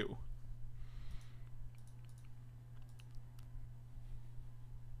for you?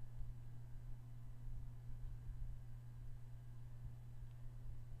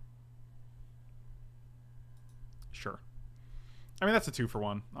 Sure. I mean, that's a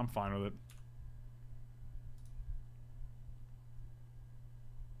 2-for-1. I'm fine with it.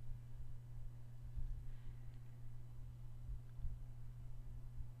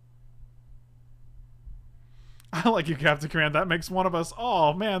 I like you, Captain Command. That makes one of us.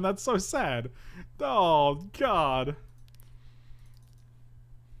 Oh, man, that's so sad. Oh, God.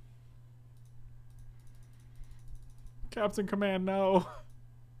 Captain Command, no.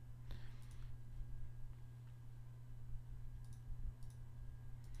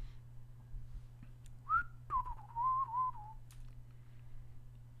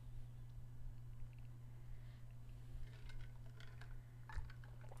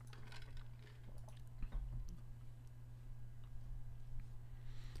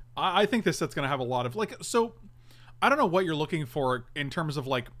 I think this set's going to have a lot of, like, so I don't know what you're looking for in terms of,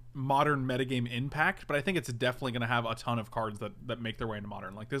 like, modern metagame impact, but I think it's definitely going to have a ton of cards that make their way into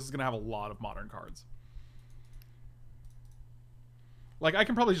modern. Like, this is going to have a lot of modern cards. Like, I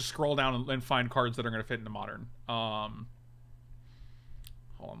can probably just scroll down and find cards that are going to fit into modern. Hold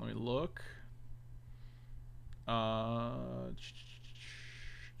on, let me look.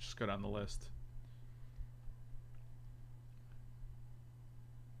 Just go down the list.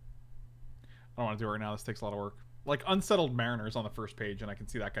 I don't want to do it right now. This takes a lot of work. Like, Unsettled Mariners on the first page, and I can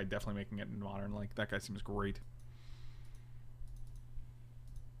see that guy definitely making it in modern. Like, that guy seems great.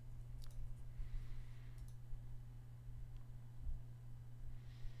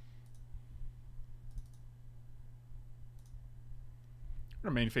 I'm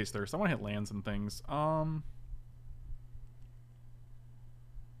gonna main phase Thirst. I want to hit lands and things.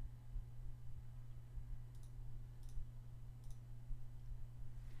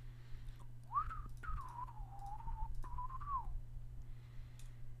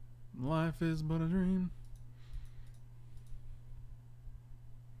 Life is but a dream.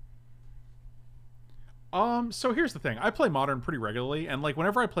 So here's the thing. I play Modern pretty regularly, and like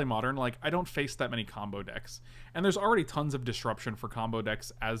whenever I play Modern, like I don't face that many combo decks. And there's already tons of disruption for combo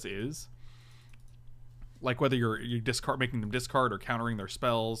decks as is. Like whether you discard, making them discard, or countering their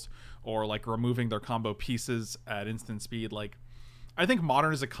spells, or like removing their combo pieces at instant speed. Like, I think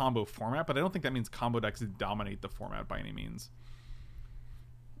Modern is a combo format, but I don't think that means combo decks dominate the format by any means.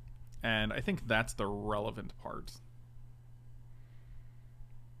 And I think that's the relevant part.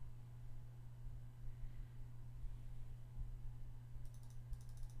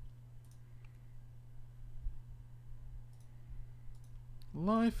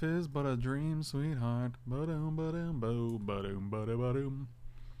 Life is but a dream, sweetheart. Ba-doom, ba-doom, bo, ba-doom, ba-doom, ba-doom.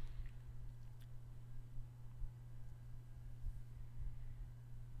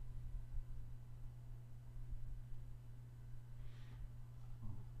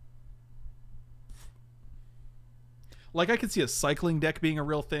 Like, I could see a cycling deck being a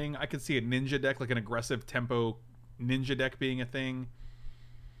real thing. I could see a ninja deck, like an aggressive tempo ninja deck being a thing.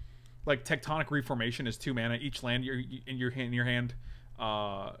 Like, Tectonic Reformation is 2 mana. Each land in your hand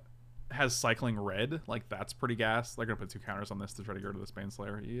has cycling red. Like, that's pretty gas. They're going to put 2 counters on this to try to get rid of this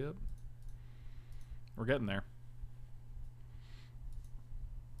Baneslayer. Yep. We're getting there.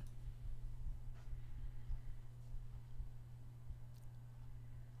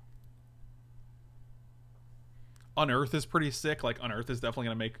 Unearth is pretty sick. Like, Unearth is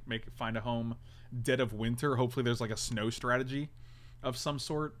definitely gonna find a home. Dead of Winter. Hopefully there's like a snow strategy of some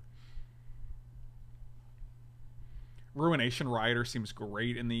sort. Ruination Rioter seems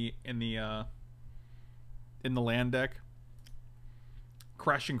great in the land deck.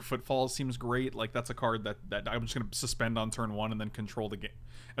 Crashing Footfalls seems great. Like, that's a card that I'm just gonna suspend on turn 1 and then control the game.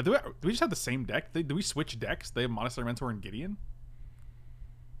 Do we just have the same deck? Do we switch decks? They have Monastery Mentor and Gideon?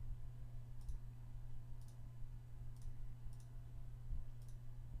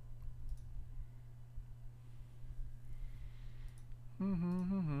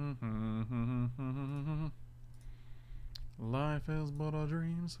 Life is but a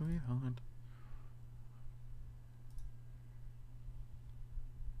dream, sweetheart.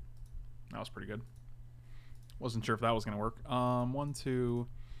 That was pretty good. Wasn't sure if that was going to work. 1, 2.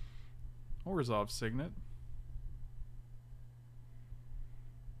 Orzhov Signet.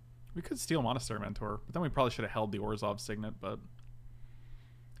 We could steal Monastery Mentor, but then we probably should have held the Orzhov Signet, but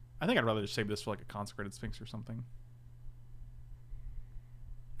I think I'd rather just save this for like a Consecrated Sphinx or something.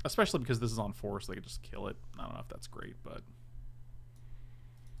 Especially because this is on 4, so they could just kill it. I don't know if that's great, but...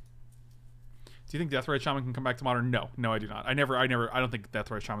 Do you think Deathrite Shaman can come back to Modern? No, I do not. I don't think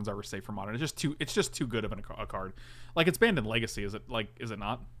Deathrite Shaman's ever safe for Modern. It's just too good of a card. Like, it's banned in Legacy, is it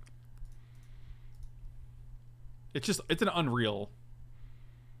not? It's an unreal.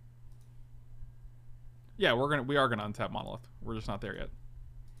 Yeah, we are gonna untap Monolith. We're just not there yet.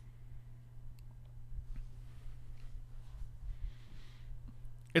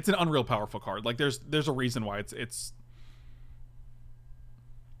 It's an unreal powerful card. Like, there's a reason why it's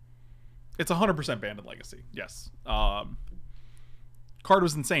 100% banned in Legacy. Yes. Card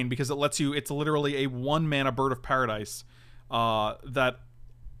was insane because it lets you. It's literally a 1-mana Bird of Paradise that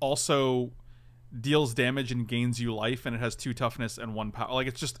also deals damage and gains you life, and it has 2 toughness and 1 power. Like,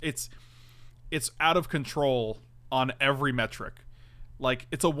 it's out of control on every metric. Like,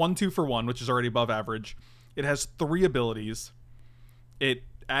 it's a 1/2 for 1, which is already above average. It has 3 abilities. It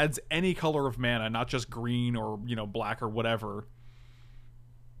adds any color of mana, not just green or, you know, black or whatever.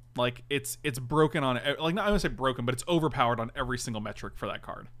 Like, it's broken on, like, not, I don't say broken, but it's overpowered on every single metric for that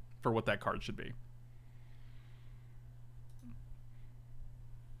card, for what that card should be.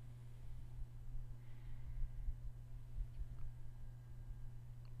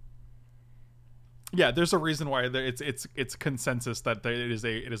 Yeah, there's a reason why it's consensus that it is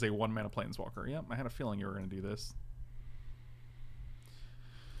a 1-mana planeswalker. Yep, I had a feeling you were going to do this.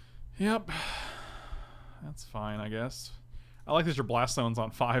 Yep, that's fine, I guess. I like that your Blast Zone's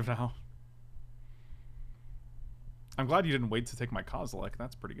on 5 now. I'm glad you didn't wait to take my Kozilek.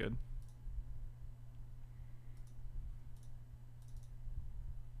 That's pretty good.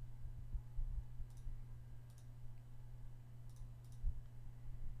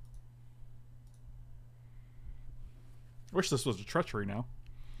 Wish this was a treachery now.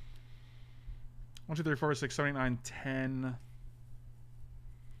 1, 2, 3, 4, 6, 7, 8, 9, 10.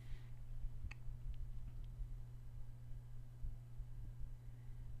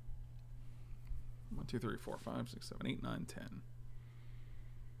 1, 2, 3, 4, 5, 6, 7, 8, 9, 10.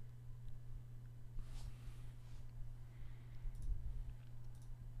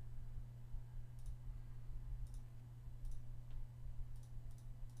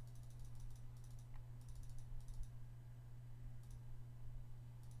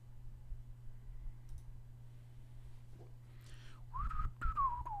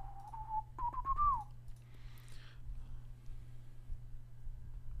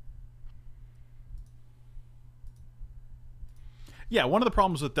 Yeah, one of the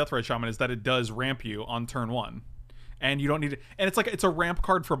problems with Deathrite Shaman is that it does ramp you on turn 1. And you don't need it. And it's a ramp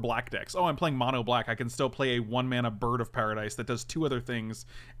card for black decks. Oh, I'm playing mono black. I can still play a 1-mana Bird of Paradise that does 2 other things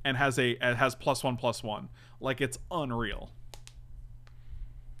and has +1/+1. Like, it's unreal.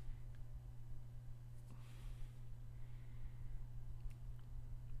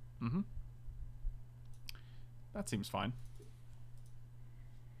 That seems fine.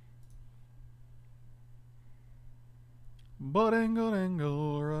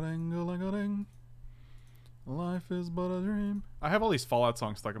 Ba-ding-a-ding-a-ra-ding-a-ling-a-ding. Life is but a dream. I have all these Fallout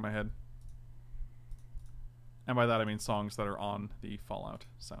songs stuck in my head. And by that I mean songs that are on the Fallout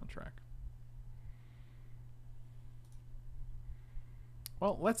soundtrack.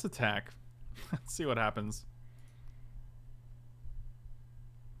 Well, let's attack. Let's see what happens.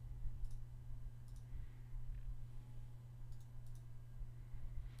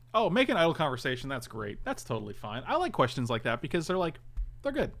 Oh, make an idle conversation. That's great. That's totally fine. I like questions like that because they're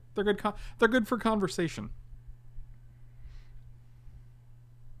good. They're good for conversation.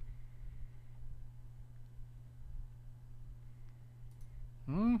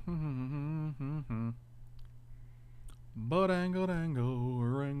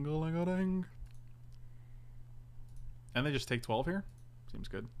 Ba-dangle-dangle-wrangle-a-dang. And they just take 12 here? Seems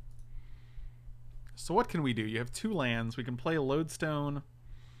good. So what can we do? You have 2 lands. We can play Lodestone.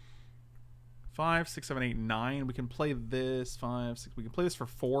 5, 6, 7, 8, 9. We can play this. 5, 6. We can play this for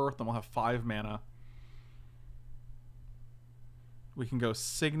 4. Then we'll have 5 mana. We can go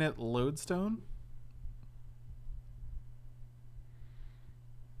Signet Lodestone.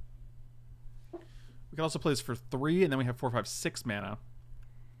 We can also play this for 3, and then we have 4, 5, 6 mana.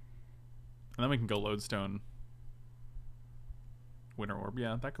 And then we can go Lodestone. Winter Orb.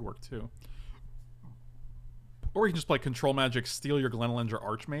 Yeah, that could work too. Or we can just play Control Magic, steal your Glenelendra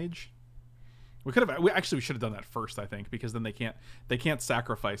Archmage. We should have done that first, I think, because then they can't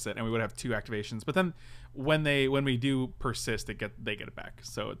sacrifice it, and we would have 2 activations. But then when we do persist, they get it back.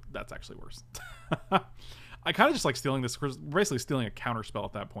 So that's actually worse. I kind of just like stealing this. We're basically stealing a counter spell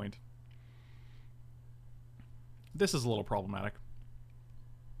at that point. This is a little problematic.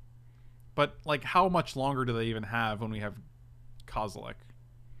 But like, how much longer do they even have when we have Kozilek?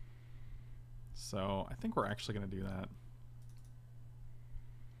 So I think we're actually going to do that.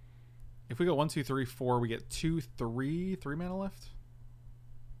 If we go 1, 2, 3, 4, we get 2, 3 mana left.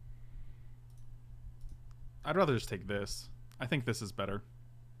 I'd rather just take this. I think this is better.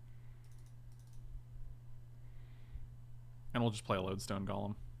 And we'll just play a Lodestone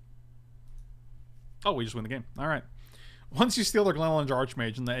Golem. Oh, we just win the game. All right. Once you steal their Glenelenge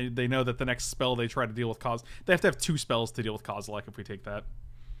Archmage and they know that the next spell they try to deal with they have to have 2 spells to deal with Kozilek if we take that.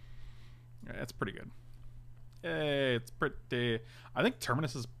 Yeah, that's pretty good. Hey, it's pretty... I think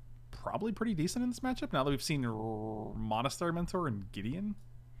Terminus is probably pretty decent in this matchup now that we've seen Monastery Mentor and Gideon.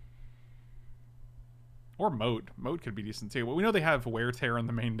 Or Moat. Moat could be decent too. But we know they have Wear Tear in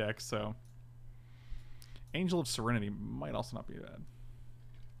the main deck, so... Angel of Serenity might also not be bad.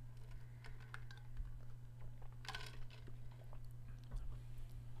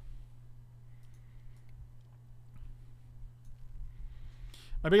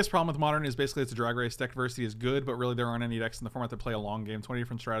 My biggest problem with Modern is basically it's a drag race. Deck diversity is good, but really there aren't any decks in the format that play a long game. 20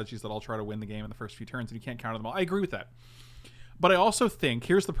 different strategies that all try to win the game in the first few turns, and you can't counter them all. I agree with that. But I also think,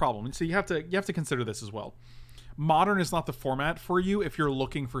 here's the problem. So you have to consider this as well. Modern is not the format for you if you're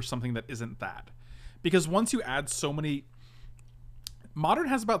looking for something that isn't that. Because once you add so many... Modern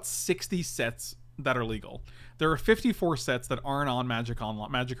has about 60 sets that are legal. There are 54 sets that aren't on Magic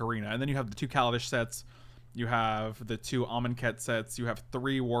Arena, and then you have the 2 Kaladesh sets, you have the 2 Amonkhet sets, you have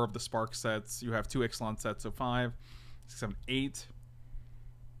 3 War of the Spark sets, you have 2 Ixalan sets, so 5, 6, 7, 8.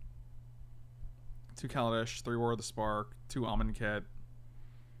 2 Kaladesh, 3 War of the Spark, 2 Amonkhet,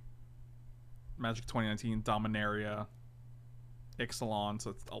 Magic 2019, Dominaria, Ixalan, so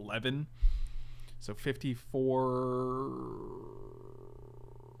it's 11. So 54...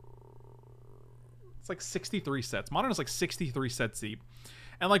 It's like 63 sets. Modern is like 63 sets deep.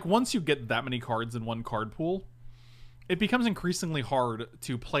 And like once you get that many cards in one card pool, it becomes increasingly hard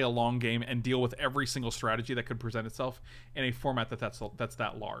to play a long game and deal with every single strategy that could present itself in a format that's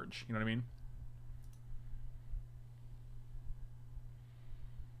that large. You know what I mean?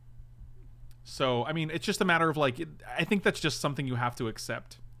 So, I mean, it's just a matter of like, I think that's just something you have to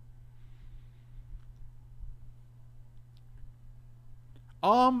accept.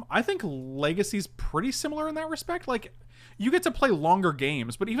 I think Legacy's pretty similar in that respect. Like, you get to play longer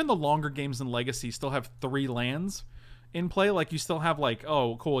games, but even the longer games in Legacy still have 3 lands in play. Like, you still have like,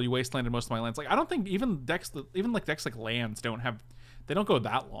 oh, cool, you wastelanded most of my lands. Like, I don't think even decks like lands don't go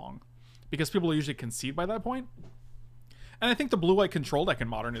that long because people usually concede by that point. And I think the blue-white control deck in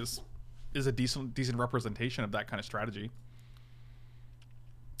Modern is a decent representation of that kind of strategy.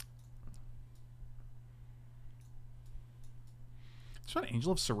 Just want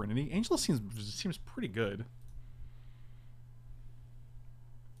Angel of Serenity. Angel seems pretty good.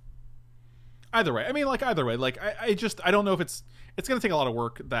 Either way, I mean, like either way, like I don't know if it's gonna take a lot of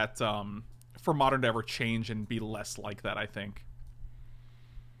work that for Modern to ever change and be less like that. I think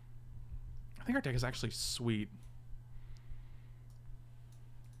our deck is actually sweet.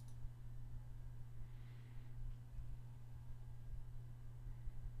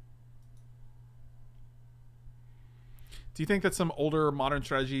 Do you think that some older Modern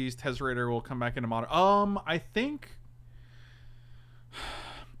strategies, Tezzerator, will come back into Modern? I think...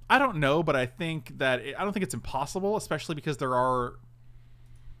 I don't know, but I think that... I don't think it's impossible, especially because there are...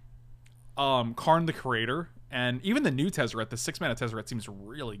 Karn the Creator, and even the new Tezzeret, the 6-mana Tezzeret, seems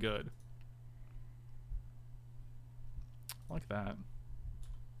really good. I like that.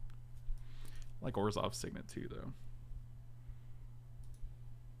 I like Orzhov's Signet too, though.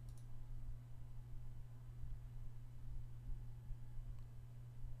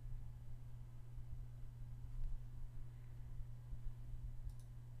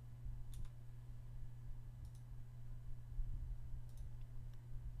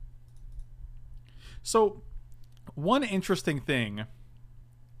 So, one interesting thing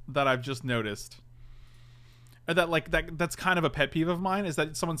that I've just noticed, that's kind of a pet peeve of mine, is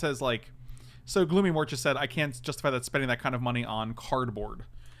that someone says like, so Gloomy Mort just said, I can't justify that spending that kind of money on cardboard.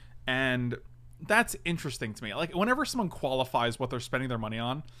 And that's interesting to me. Like, whenever someone qualifies what they're spending their money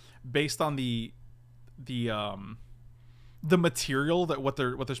on based on the material that what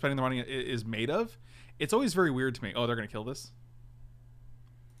they're spending their money is made of, it's always very weird to me. Oh, they're gonna kill this?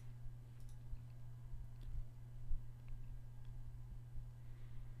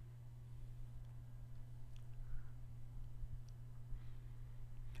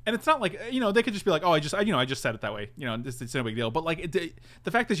 And it's not like, they could just be like, oh, I just said it that way. It's no big deal. But like,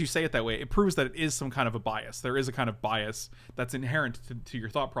 the fact that you say it that way, it proves that it is some kind of a bias. There is a kind of bias that's inherent to your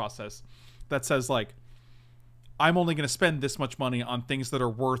thought process that says like, I'm only going to spend this much money on things that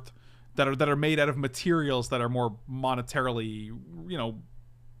are made out of materials that are more monetarily,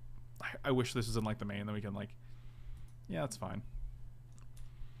 I wish this was in like the main, then we can like, yeah, that's fine.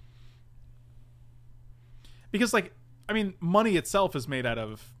 because like I mean, money itself is made out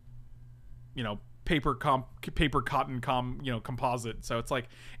of, you know, paper cotton composite. So it's like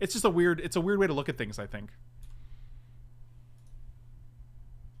it's just a weird way to look at things, I think.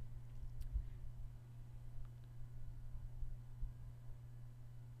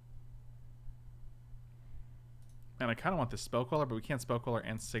 And I kind of want this spell queller, but we can't spell queller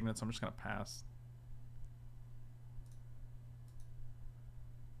and signet, so I'm just gonna pass.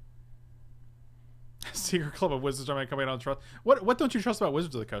 Secret Club of Wizards I might come in on trust. What don't you trust about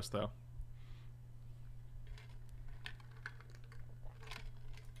Wizards of the Coast though?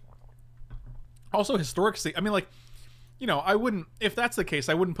 Also, historic. I mean, like, you know, I wouldn't. If that's the case,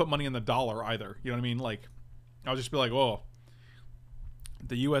 I wouldn't put money in the dollar either. You know what I mean? Like, I'll just be like, oh,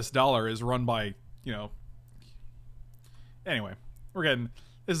 the U.S. dollar is run by, you know. Anyway,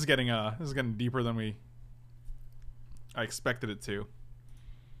 this is getting deeper than I expected it to.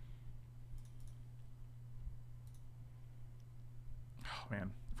 Oh man,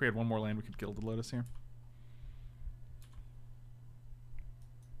 if we had one more land, we could Gilded Lotus here.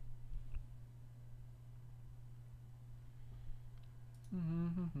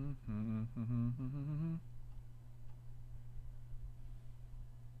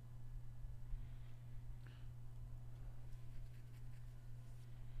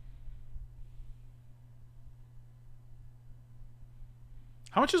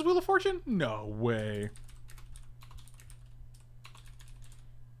 How much is Wheel of Fortune? No way.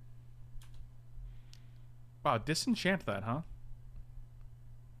 Wow, disenchant that, huh?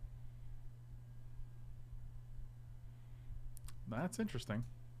 That's interesting.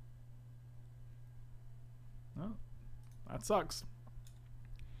 Oh, that sucks.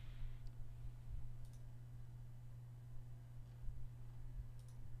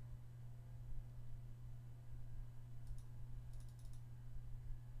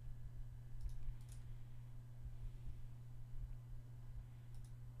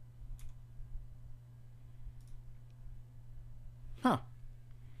 Huh.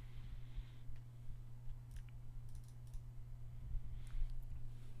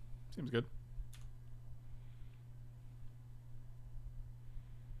 Seems good.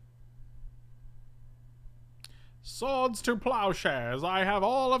 Swords to plowshares. I have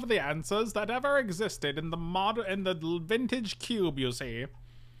all of the answers that ever existed in the vintage cube, you see.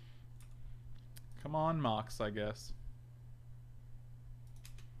 Come on, Mox, I guess.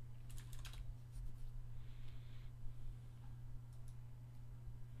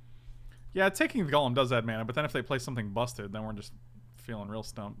 Yeah, taking the Golem does add mana, but then if they play something busted, then we're just feeling real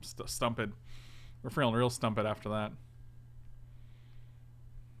stumped. We're feeling real stumped after that.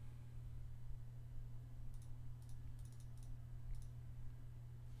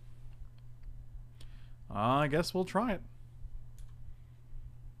 I guess we'll try it.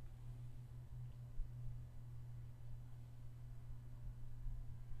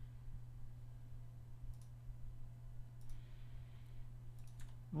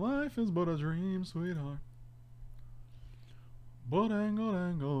 Life is but a dream, sweetheart.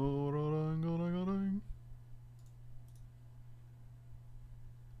 Ba-dang-a-dang-a-da-dang-a-dang-a-dang.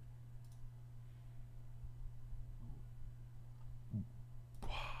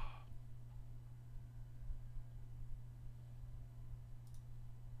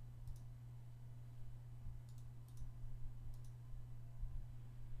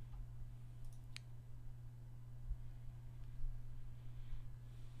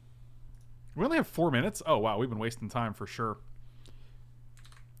 We only have 4 minutes? Oh, wow. We've been wasting time for sure.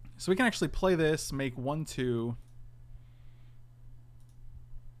 So we can actually play this, make 1, 2.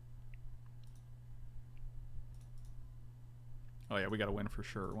 Oh, yeah. We got to win for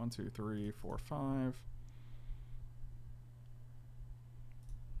sure. 1, 2, 3, 4, 5.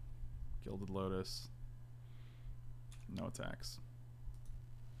 Gilded Lotus. No attacks.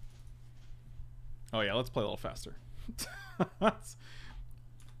 Oh, yeah. Let's play a little faster.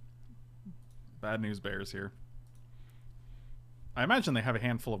 Bad news bears here. I imagine they have a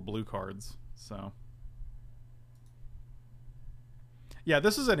handful of blue cards, so. Yeah,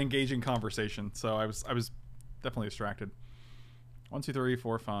 this is an engaging conversation, so I was definitely distracted. 1, 2, 3,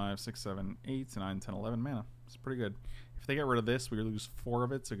 4, 5, 6, 7, 8, 9, 10, 11 mana. It's pretty good. If they get rid of this, we lose 4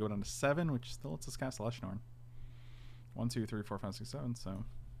 of it, so go down to 7, which still lets us cast Leshnorn. 1, 2, 3, 4, 5, 6, 7, so.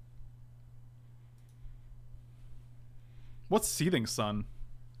 What's Seething Sun?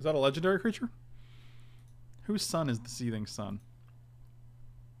 Is that a legendary creature? Whose sun is the Seething Sun?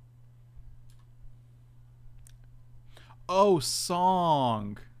 Oh,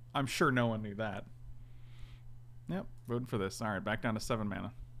 Song. I'm sure no one knew that. Yep, voting for this. Alright, back down to 7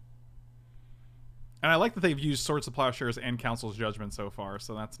 mana. And I like that they've used Swords to Plowshares and Council's Judgment so far,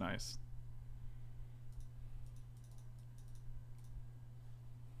 so that's nice.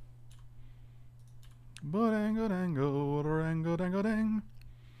 Ba-dango dango, dango dango dang.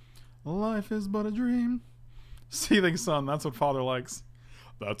 Life is but a dream. Seething sun, that's what father likes.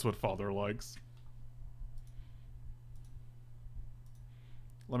 That's what father likes.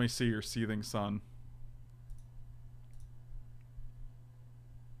 Let me see your seething sun.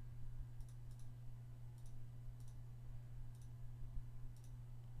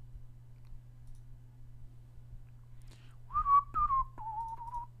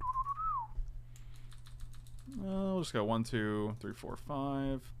 We'll just go 1, 2, 3, 4,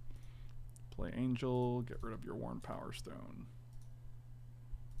 5. Play Angel. Get rid of your Worn Power Stone.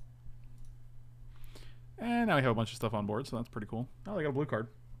 And now we have a bunch of stuff on board, so that's pretty cool. Oh, they got a blue card.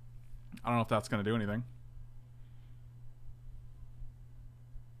 I don't know if that's going to do anything.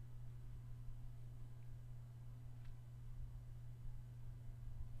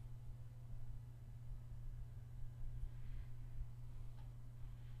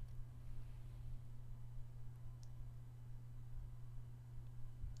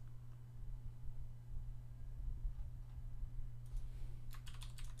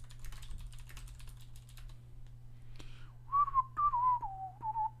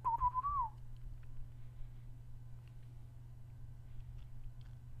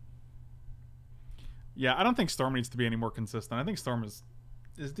 Yeah, I don't think Storm needs to be any more consistent. I think Storm is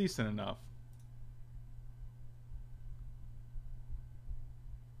decent enough.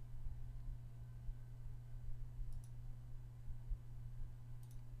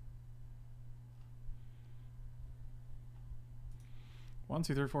 One,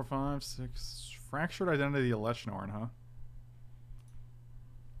 two, three, four, five, six. Fractured Identity of Leshnorn, huh?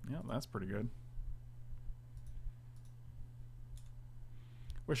 Yeah, that's pretty good.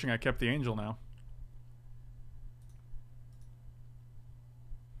 Wishing I kept the Angel now.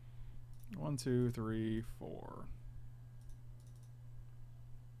 1, 2, 3, 4.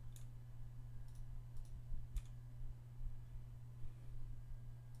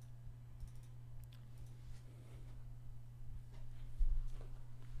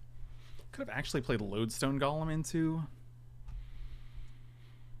 Could have actually played Lodestone Golem into.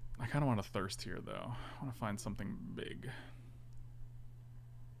 I kind of want to thirst here, though. I want to find something big.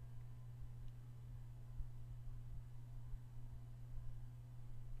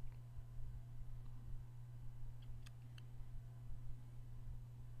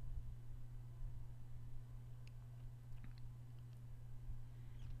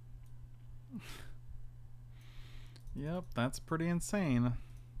 Yep, that's pretty insane.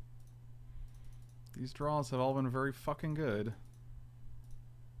 These draws have all been very fucking good.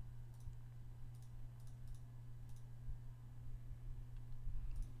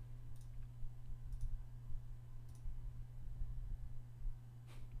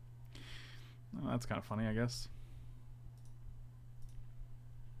 Oh, that's kind of funny, I guess.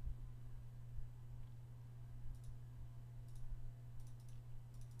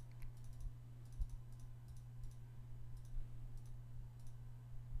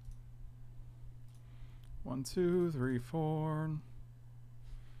 One, two, three, four.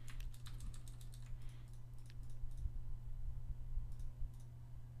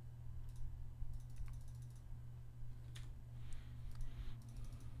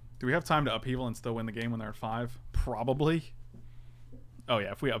 Do we have time to upheaval and still win the game when they're at 5? Probably. Oh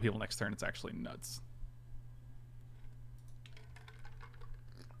yeah, if we upheaval next turn, it's actually nuts.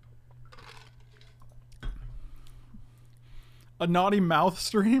 A naughty mouth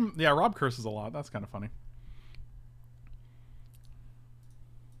stream? Yeah, Rob curses a lot. That's kind of funny.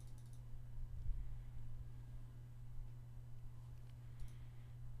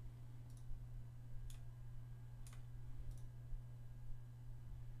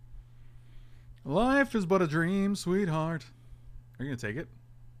 Life is but a dream, sweetheart. Are you going to take it?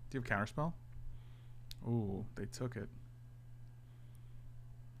 Do you have counterspell? Ooh, they took it.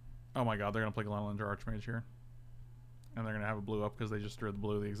 Oh my god, they're going to play Glenlinger Archmage here. And they're going to have a blue up because they just drew the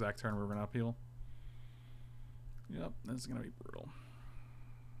blue the exact turn we were going to upheal. Yep, this is going to be brutal.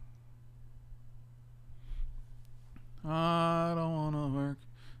 I don't want to work.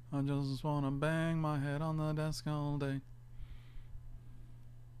 I just want to bang my head on the desk all day.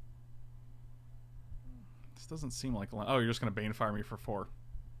 This doesn't seem like... Oh, you're just going to Banefire me for 4.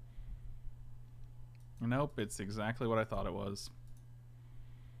 Nope, it's exactly what I thought it was.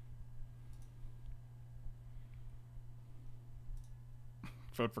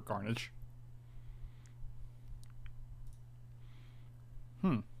 Vote for Carnage.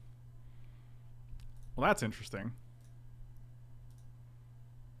 Well, that's interesting.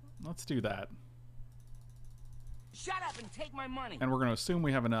 Let's do that. Shut up and take my money. And we're going to assume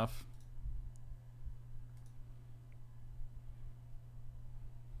we have enough.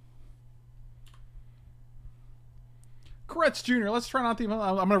 Kretz Jr., let's try not the...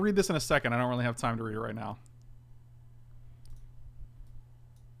 I'm going to read this in a second. I don't really have time to read it right now.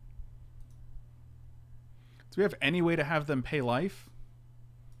 Do we have any way to have them pay life?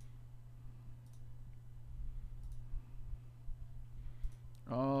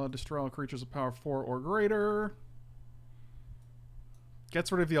 Destroy all creatures of power 4 or greater.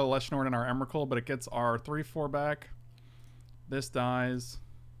 Gets rid of the Eleshnord and our Emrakul, but it gets our 3/4 back. This dies.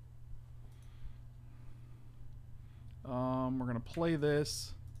 We're going to play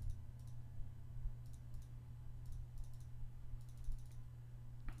this.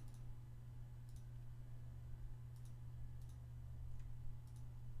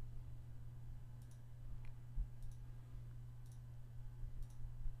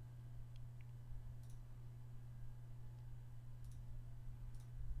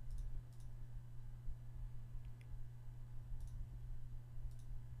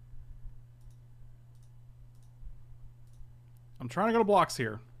 I'm trying to go to blocks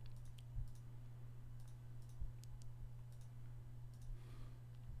here.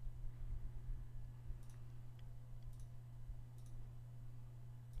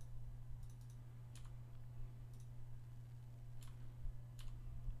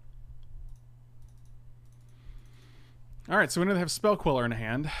 Alright, so we know they have Spell Queller in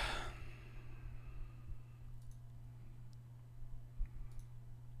hand.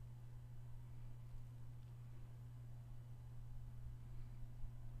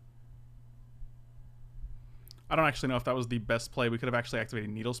 I don't actually know if that was the best play. We could have actually activated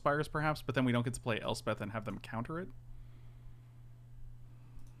Needle Spires, perhaps, but then we don't get to play Elspeth and have them counter it.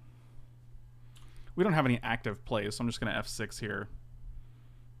 We don't have any active plays, so I'm just going to F6 here.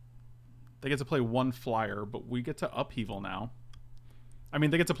 They get to play one flyer, but we get to Upheaval now. I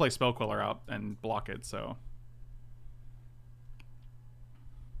mean, they get to play Spell Queller out and block it, so...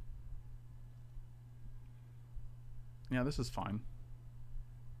 yeah, this is fine.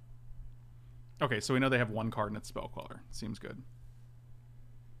 Okay, so we know they have one card and it's Spell Queller. Seems good.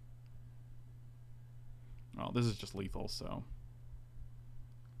 Well, this is just lethal, so...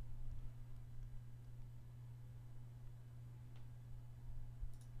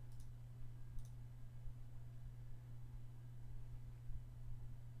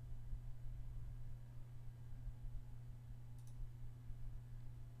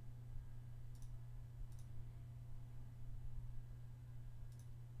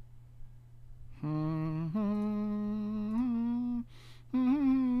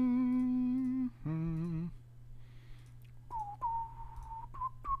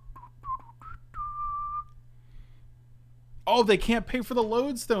 Oh, they can't pay for the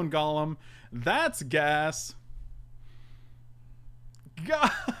Lodestone Golem. That's gas. God.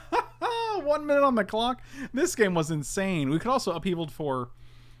 1 minute on the clock. This game was insane. We could also upheavaled for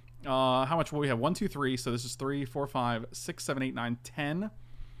how much will we have? 1, 2, 3. So this is 3, 4, 5, 6, 7, 8, 9, 10.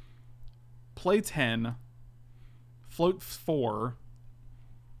 Play 10. Float 4.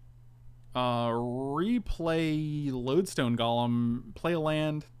 Replay Lodestone Golem. Play a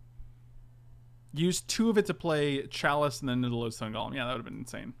land. Use 2 of it to play Chalice and then the Lodestone Golem. Yeah, that would have been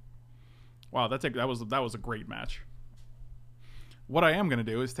insane. Wow, that was a great match. What I am going to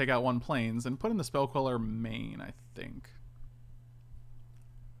do is take out 1 Plains and put in the Spell Queller main, I think.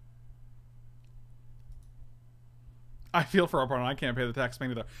 I feel for our opponent. I can't pay the tax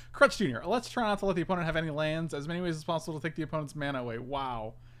main either. Crutch Jr., let's try not to let the opponent have any lands. As many ways as possible to take the opponent's mana away.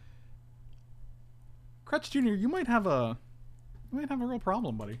 Wow. Crutch Jr., you might have a real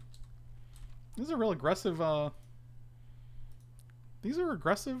problem, buddy. These are real aggressive, these are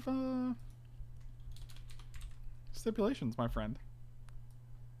aggressive, stipulations, my friend.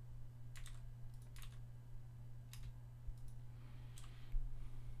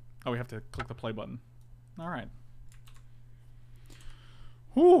 Oh, we have to click the play button. Alright.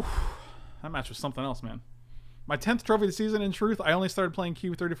 Whew. That match was something else, man. My 10th trophy of the season, in truth. I only started playing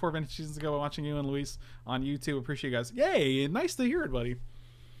Cube 34 vintage seasons ago by watching you and Luis on YouTube. Appreciate you guys. Yay! Nice to hear it, buddy.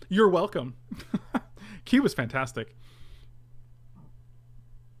 You're welcome. Q was fantastic.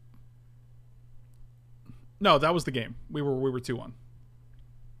 No, that was the game. We were 2-1.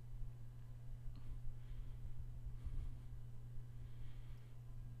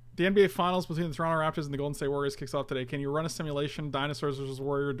 The NBA Finals between the Toronto Raptors and the Golden State Warriors kicks off today. Can you run a simulation, Dinosaurs versus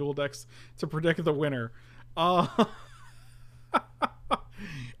Warrior dual decks, to predict the winner? I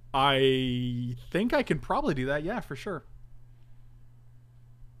think I can probably do that. Yeah, for sure.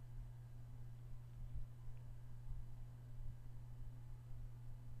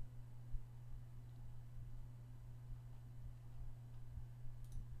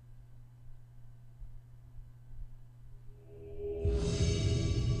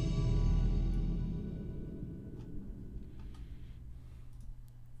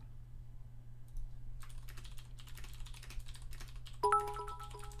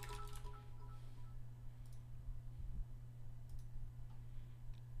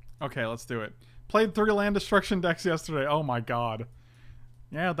 Okay, let's do it. Played 3 land destruction decks yesterday. Oh my god.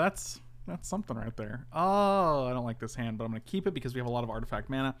 Yeah, that's something right there. Oh, I don't like this hand, but I'm going to keep it because we have a lot of artifact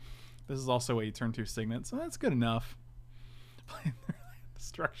mana. This is also a turn 2 signet, so that's good enough. Played 3 land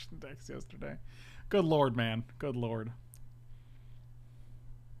destruction decks yesterday. Good lord, man. Good lord.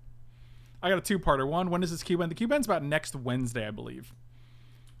 I got a two-parter. One, when does this cube end? The cube ends about next Wednesday, I believe.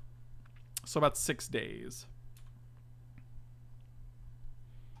 So about 6 days.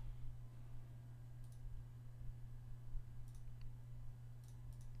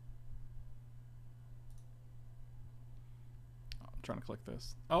 Oh, I'm trying to click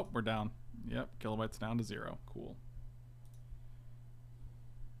this. Oh, we're down. Yep, kilobytes down to 0. Cool.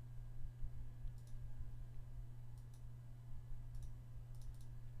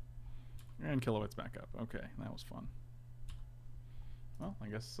 And kilobytes back up. Okay, that was fun. Well, I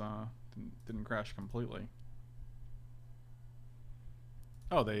guess didn't crash completely.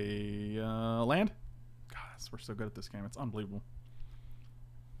 Oh, they land? God, we're so good at this game. It's unbelievable.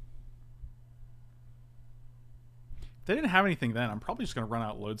 If they didn't have anything then, I'm probably just going to run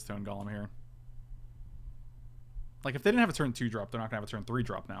out Lodestone Golem here. Like, if they didn't have a turn 2 drop, they're not going to have a turn 3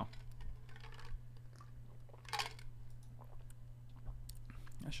 drop now.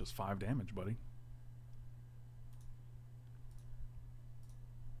 That's just 5 damage, buddy.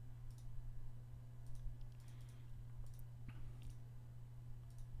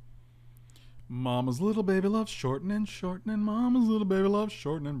 Mama's little baby loves shortening, shortening. Mama's little baby loves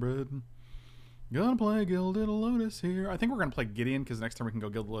shortening bread. Gonna play Gilded Lotus here. I think we're gonna play Gideon because next time we can go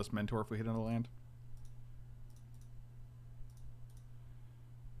Gilded Lotus Mentor if we hit another land.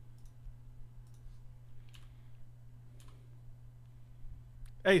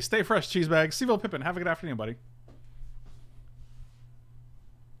 Hey, stay fresh, cheesebag. Seville Pippin, have a good afternoon, buddy.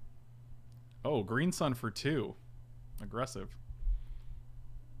 Oh, Green Sun for 2. Aggressive.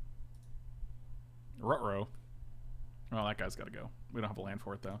 Rutrow. Well, that guy's got to go. We don't have a land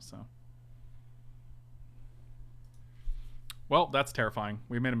for it, though, so. Well, that's terrifying.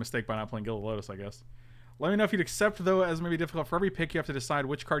 We made a mistake by not playing Gilded Lotus, I guess. Let me know if you'd accept, though, as may be difficult. For every pick, you have to decide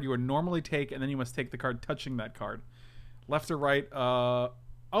which card you would normally take, and then you must take the card touching that card. Left or right?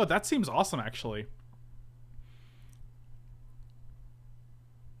 Oh, that seems awesome, actually.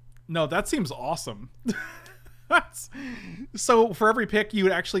 No, that seems awesome. So for every pick, you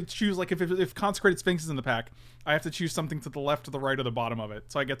would actually choose, like, if Consecrated Sphinx is in the pack, I have to choose something to the left or the right or the bottom of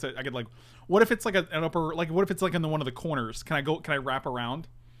it. So I get like, what if it's like an upper, like, what if it's like in one of the corners? Can I wrap around?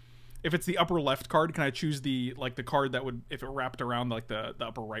 If it's the upper left card, can I choose the card that would, if it wrapped around like the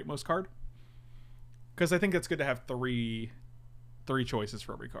upper rightmost card? Because I think it's good to have three choices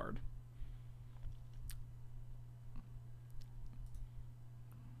for every card.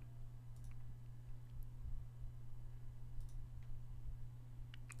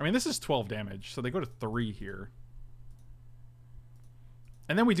 I mean, this is 12 damage, so they go to 3 here.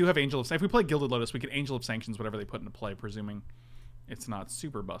 And then we do have Angel of... If we play Gilded Lotus, we can Angel of Sanctions whatever they put into play, presuming it's not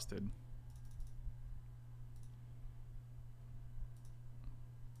super busted.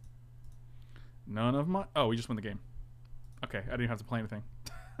 None of my... Oh, we just won the game. Okay, I didn't have to play anything.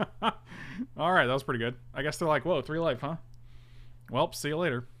 Alright, that was pretty good. I guess they're like, whoa, 3 life, huh? Well, see you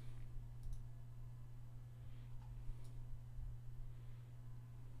later.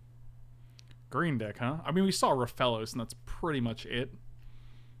 Green deck, huh? I mean, we saw Raphellos, and that's pretty much it.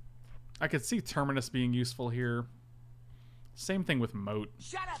 I could see Terminus being useful here. Same thing with Moat.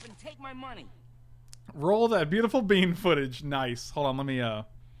 Shut up and take my money. Roll that beautiful bean footage. Nice. Hold on, let me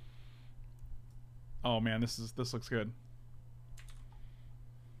Oh man, this looks good.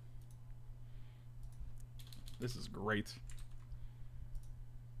 This is great.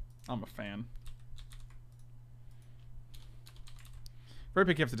 I'm a fan. For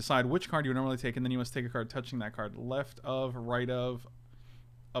every pick, you have to decide which card you would normally take, and then you must take a card touching that card. Left of, right of,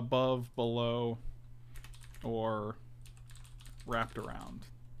 above, below, or wrapped around.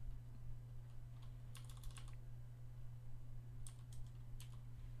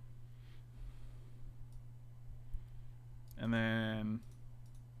 And then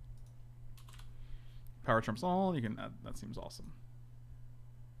power trumps all. You can. That seems awesome.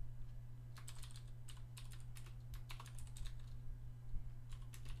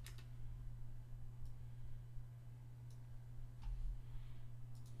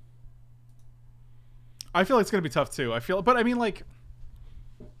 I feel like it's gonna be tough too. But I mean, like,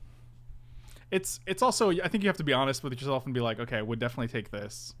 it's also. I think you have to be honest with yourself and be like, okay, I would definitely take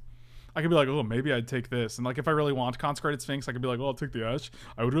this. I could be like, oh, maybe I'd take this, and like if I really want Consecrated Sphinx, I could be like, oh, I'll take the Ash.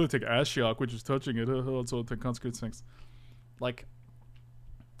 I would really take Ashiok, which is touching it. So I'll take Consecrated Sphinx. Like,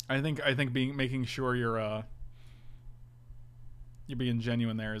 I think making sure you're You being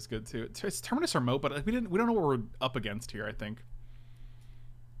genuine there is good too. It's Terminus or Moat, but we don't know what we're up against here. I think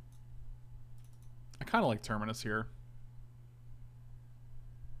I kind of like Terminus here.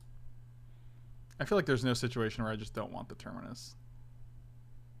 I feel like there's no situation where I just don't want the Terminus.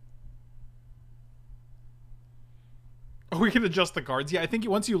 Oh, we can adjust the cards. Yeah, I think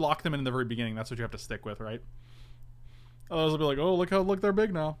once you lock them in the very beginning, that's what you have to stick with, right? Others will be like, oh, look, they're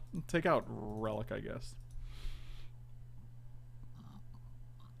big now. Take out Relic, I guess.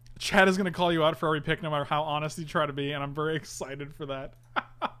 Chad is going to call you out for every pick, no matter how honest you try to be, and I'm very excited for that.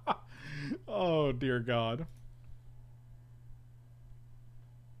 Oh, dear God.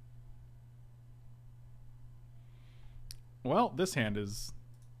 Well, this hand is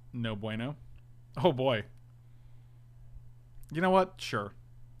no bueno. Oh, boy. You know what? Sure.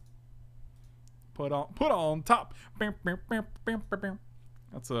 Put on top. That's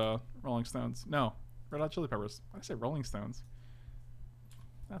Rolling Stones. No, Red Hot Chili Peppers. Why did I say Rolling Stones?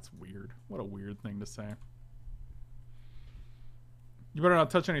 That's weird. What a weird thing to say. You better not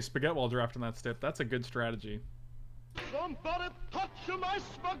touch any spaghetti while drafting that step. That's a good strategy. Somebody touch my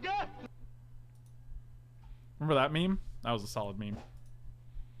spaghetti! Remember that meme? That was a solid meme.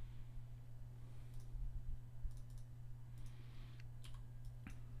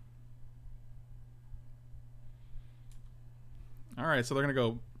 Alright, so they're going to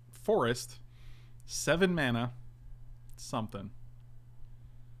go Forest. 7 mana. Something.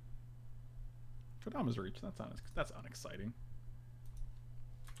 Kodama's Reach. That's unexciting.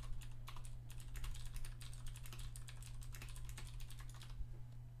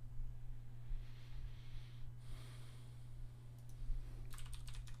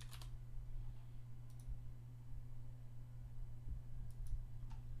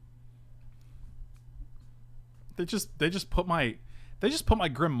 They just put my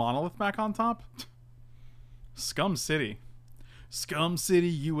Grim Monolith back on top. Scum City,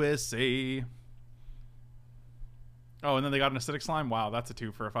 USA. Oh, and then they got an Acidic Slime. Wow, that's a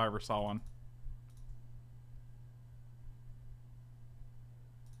 2 for if I ever saw one.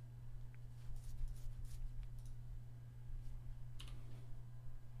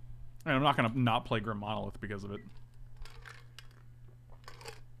 And I'm not gonna not play Grim Monolith because of it.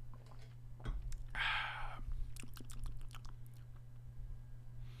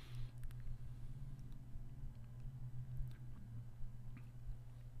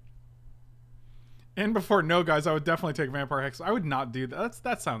 And before no, guys, I would definitely take Vampire Hex. I would not do that.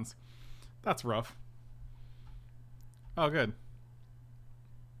 That's rough. Oh, good.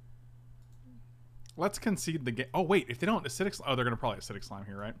 Let's concede the game. Oh, wait, if they don't Acidic Slime... Oh, they're going to probably Acidic Slime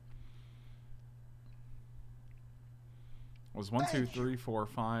here, right? It was 1, 2, 3, 4,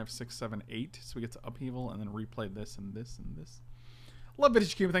 5, 6, 7, 8. So we get to Upheaval and then replay this and this and this. Love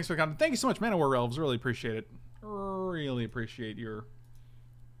Vintage Cube. Thanks for the content. Thank you so much, Man of War Elves. Really appreciate it. Really appreciate your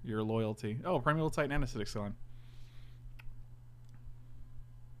loyalty. Oh, Primeval Titan and Acidic Slime.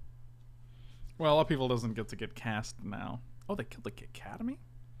 Well, Upheaval doesn't get cast now. Oh, they killed the Academy?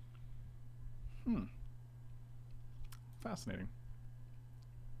 Fascinating.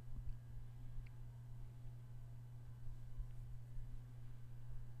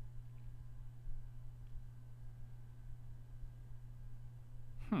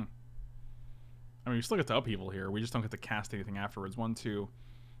 I mean, we still get to Upheaval here. We just don't get to cast anything afterwards. 1, 2...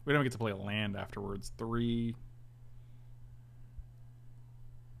 We don't get to play a land afterwards. 3.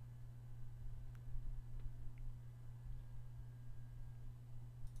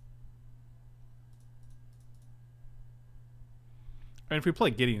 I mean, if we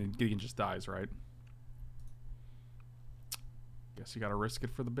play Gideon, Gideon just dies, right? Guess you gotta risk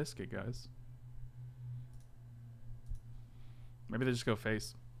it for the biscuit, guys. Maybe they just go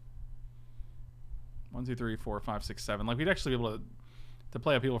face. 1, 2, 3, 4, 5, 6, 7. Like, we'd actually be able to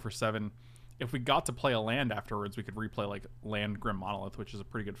play Upheaval for 7. If we got to play a land afterwards, we could replay, like, Land Grim Monolith, which is a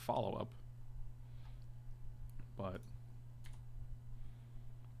pretty good follow-up. But...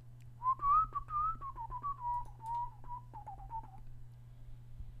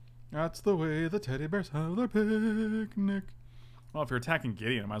 that's the way the teddy bears have their picnic. Well, if you're attacking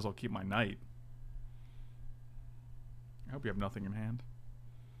Gideon, I might as well keep my knight. I hope you have nothing in hand.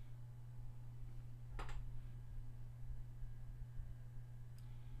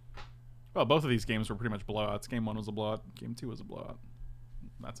 Well, both of these games were pretty much blowouts. Game 1 was a blowout. Game 2 was a blowout.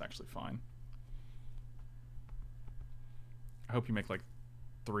 That's actually fine. I hope you make, like,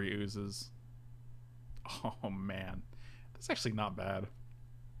 3 oozes. Oh, man. That's actually not bad.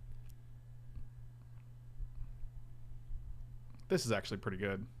 This is actually pretty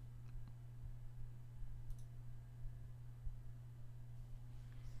good.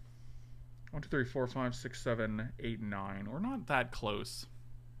 1, 2, 3, 4, 5, 6, 7, 8, 9. We're not that close.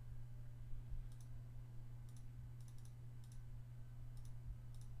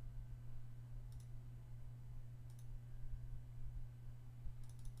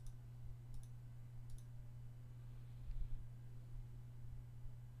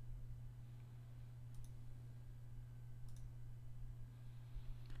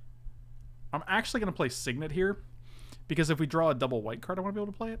 I'm actually going to play Signet here, because if we draw a double white card, I want to be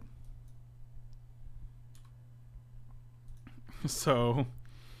able to play it. So,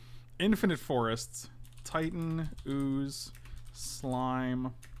 Infinite Forests, Titan, Ooze,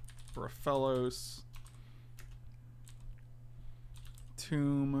 Slime, Raphellos,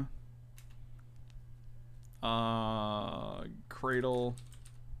 Tomb, Cradle.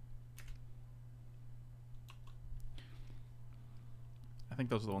 I think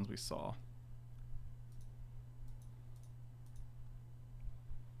those are the ones we saw.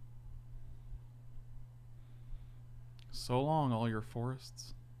 So long, all your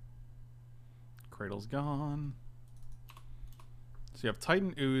forests. Cradle's gone. So you have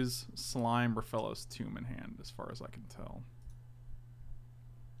Titan, Ooze, Slime, Raphellos, Tomb in hand, as far as I can tell.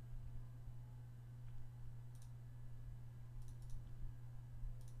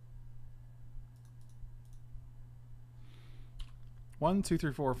 One, 2,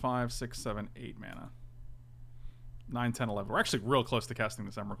 3, 4, 5, 6, 7, 8 mana. 9, 10, 11. We're actually real close to casting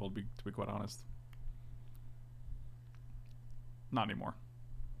this Emrakul, to be quite honest. Not anymore.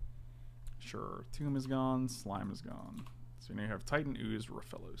 Sure, Tomb is gone, Slime is gone. So now you have Titan, Ooze,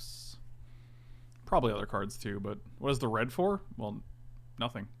 Raphellos. Probably other cards too, but what is the red for? Well,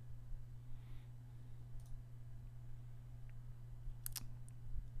 nothing.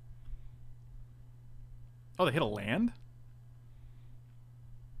 Oh, they hit a land?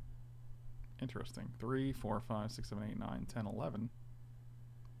 Interesting. 3, 4, 5, 6, 7, 8, 9, 10, 11.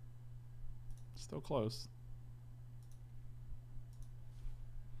 Still close.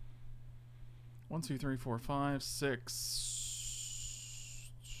 1, 2, 3, 4, 5, 6.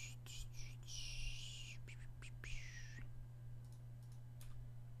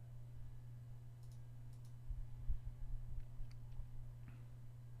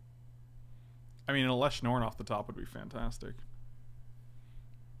 I mean, a Lesh Norn off the top would be fantastic.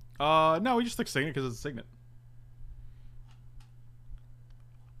 No, we just took Signet because it's a Signet.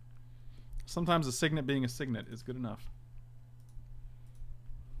 Sometimes a Signet being a Signet is good enough.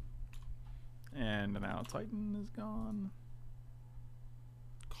 And now Titan is gone.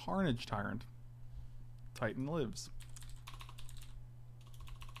 Carnage Tyrant. Titan lives.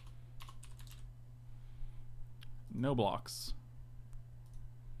 No blocks.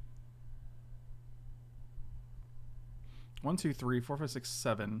 1, 2, 3, 4, 5, 6,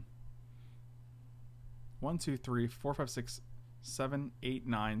 7. 1, 2, 3, 4, 5, 6, 7, 8,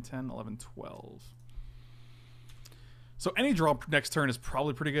 9, 10, 11, 12. So any draw next turn is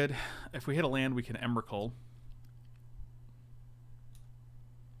probably pretty good. If we hit a land, we can Emrakul.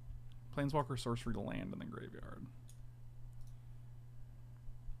 Planeswalker, sorcery to land in the graveyard.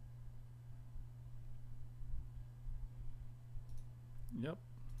 Yep.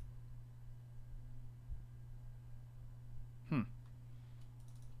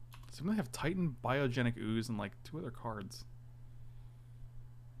 So we have Titan, Biogenic Ooze, and like 2 other cards.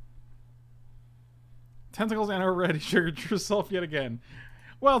 Tentacles and already triggered yourself yet again.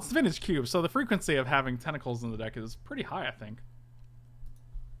 Well, it's Vintage Cube, so the frequency of having tentacles in the deck is pretty high, I think.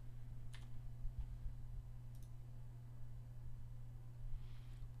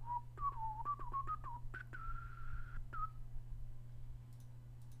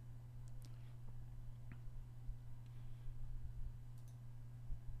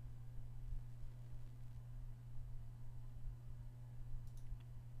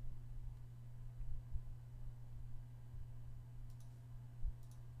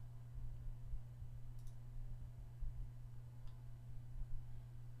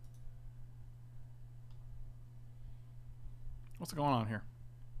 What's going on here?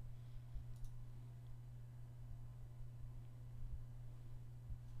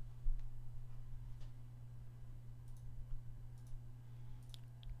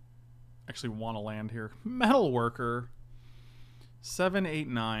 Actually want to land here. Metal Worker. 7, 8,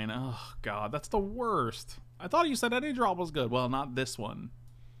 9. Oh, God. That's the worst. I thought you said any drop was good. Well, not this one.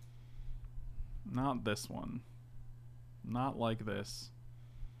 Not this one. Not like this.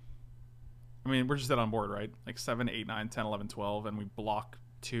 I mean, we're just dead on board, right? Like 7, 8, 9, 10, 11, 12, and we block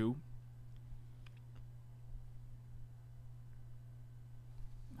 2.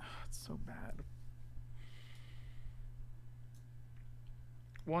 It's so bad.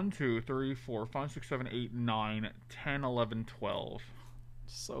 1, 2, 3, 4, 5, 6, 7, 8, 9, 10, 11, 12.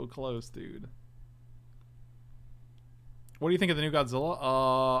 So close, dude. What do you think of the new Godzilla?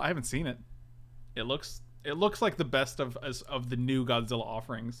 I haven't seen it. It looks like the best of the new Godzilla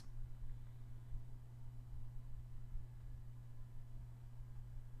offerings.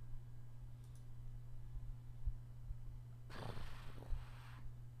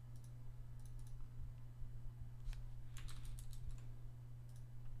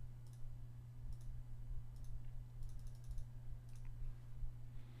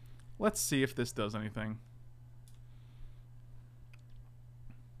 Let's see if this does anything.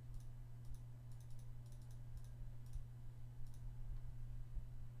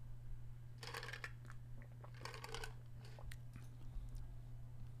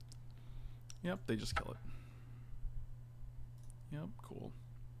 Yep, they just kill it. Yep, cool.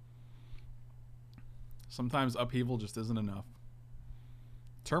 Sometimes upheaval just isn't enough.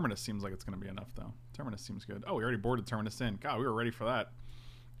 Terminus seems like it's going to be enough, though. Terminus seems good. Oh, we already boarded Terminus in. God, we were ready for that.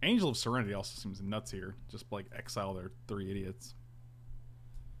 Angel of Serenity also seems nuts here. Just, like, exile their 3 idiots.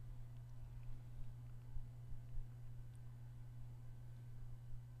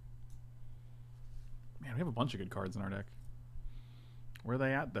 Man, we have a bunch of good cards in our deck. Where are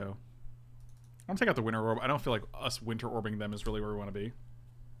they at, though? I'm gonna take out the Winter Orb. I don't feel like us Winter Orbing them is really where we want to be.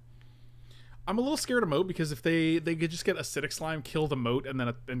 I'm a little scared of Moat because if they could just get Acidic Slime, kill the Moat, and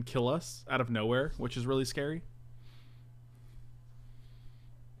then kill us out of nowhere, which is really scary.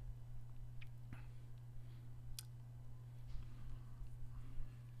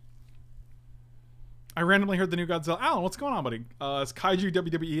 I randomly heard the new Godzilla. Alan, what's going on, buddy? It's Kaiju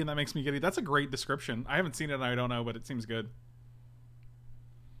WWE, and that makes me giddy. That's a great description. I haven't seen it, and I don't know, but it seems good.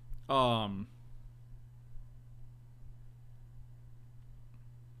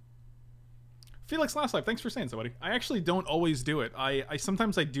 Felix Last Life, thanks for saying so, buddy. I actually don't always do it. I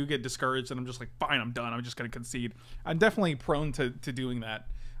sometimes I do get discouraged, and I'm just like, fine, I'm done. I'm just going to concede. I'm definitely prone to doing that.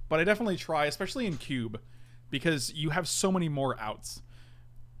 But I definitely try, especially in Cube, because you have so many more outs.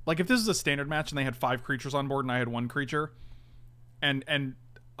 Like, if this is a standard match and they had 5 creatures on board and I had 1 creature, and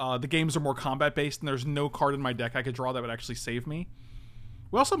the games are more combat-based and there's no card in my deck I could draw that would actually save me.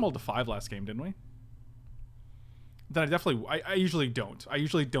 We also mulled to 5 last game, didn't we? Then I usually don't. I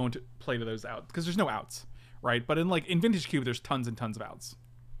usually don't play to those outs, because there's no outs, right? But in Vintage Cube, there's tons and tons of outs.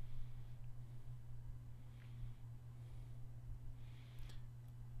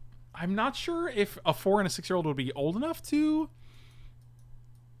 I'm not sure if a 4 and a 6-year-old would be old enough to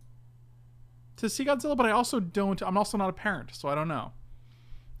see Godzilla, but I'm also not a parent, so I don't know.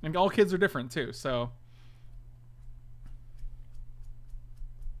 And all kids are different too, so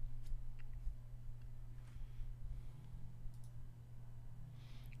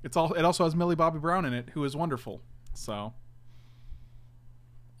it also has Millie Bobby Brown in it, who is wonderful. So,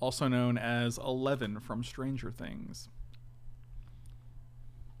 also known as 11 from Stranger Things.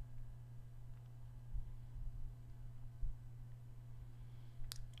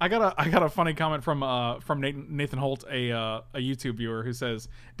 I got a funny comment from Nathan Holt, a YouTube viewer, who says,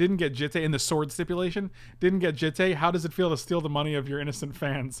 "Didn't get Jitte in the sword stipulation. Didn't get Jitte. How does it feel to steal the money of your innocent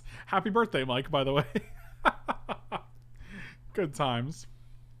fans? Happy birthday, Mike, by the way." Good times.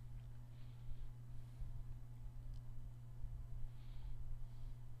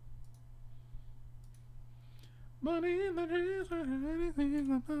 Money in the trees,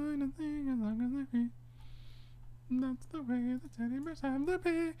 anything I find, and thing is not gonna be. That's the way the teddy bears have to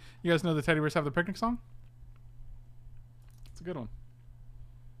be. You guys know the teddy bears have the picnic song? It's a good one.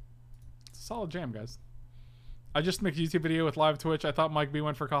 It's a solid jam, guys. I just made a YouTube video with live Twitch. I thought Mike B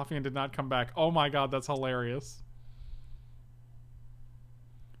went for coffee and did not come back. Oh my god, that's hilarious.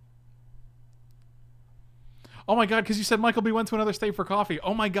 Oh my god, because you said Michael B went to another state for coffee.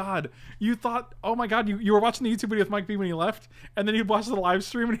 Oh my god. You thought, oh my god, you were watching the YouTube video with Mike B when he left, and then you watched the live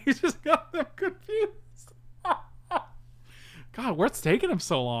stream and he just got them confused. God, what's taking him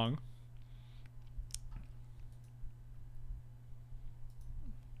so long?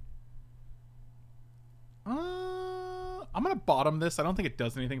 I'm gonna bottom this. I don't think it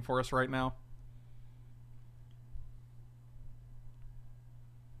does anything for us right now.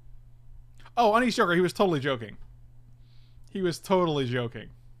 Oh, Unnie's joker. He was totally joking. He was totally joking.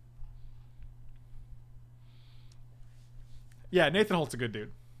 Yeah, Nathan Holt's a good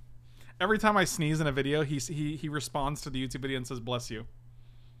dude. Every time I sneeze in a video, he responds to the YouTube video and says, "Bless you."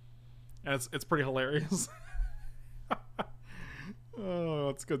 And it's pretty hilarious. Oh,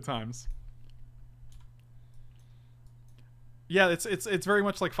 it's good times. Yeah, it's very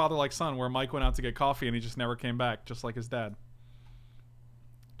much like Father Like Son, where Mike went out to get coffee and he just never came back, just like his dad.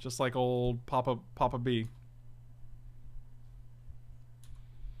 Just like old Papa B.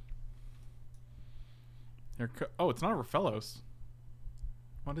 Here, oh, it's not over Fellows.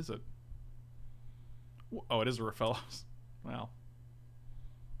 What is it? Oh, it is a Raffellos. Wow.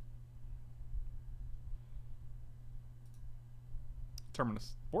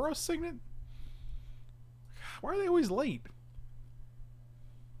 Terminus. Boros Signet? Why are they always late?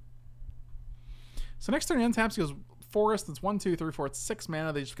 So next turn he untaps, he goes Forest. It's 1, 2, 3, 4. It's 6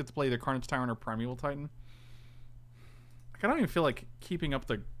 mana. They just get to play either Carnage Tyrant or Primeval Titan. Like, I don't even feel like keeping up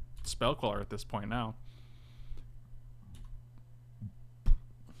the Spellcaller at this point now.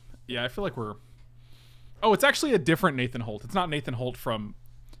 Yeah, I feel like we're... Oh, it's actually a different Nathan Holt. It's not Nathan Holt from...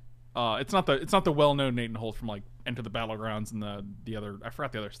 it's not the well-known Nathan Holt from, like, Enter the Battlegrounds and the other... I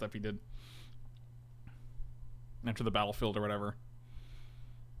forgot the other stuff he did. Enter the Battlefield or whatever.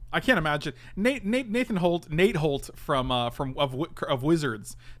 I can't imagine Nathan Holt, Nate Holt from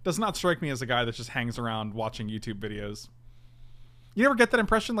Wizards does not strike me as a guy that just hangs around watching YouTube videos. You ever get that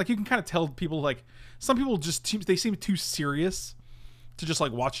impression? Like, you can kind of tell people, like, some people just they seem too serious to just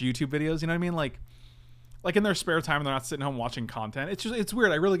like watch YouTube videos. You know what I mean? Like in their spare time, they're not sitting home watching content. It's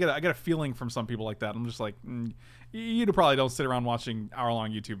weird. I get a feeling from some people like that. I'm just like, you probably don't sit around watching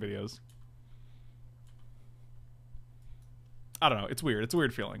hour-long YouTube videos. I don't know. It's weird. It's a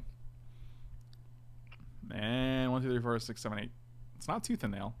weird feeling. And 1, 2, 3, 4, 6, 7, 8. It's not Tooth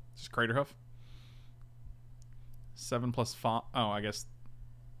and Nail. It's just Craterhoof. 7 plus 5. Oh, I guess.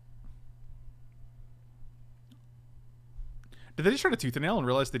 Did they just try to Tooth and Nail and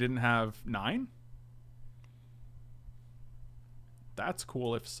realize they didn't have 9? That's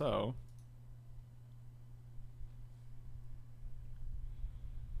cool if so.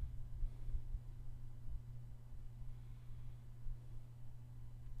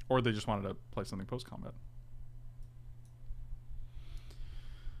 Or they just wanted to play something post-combat.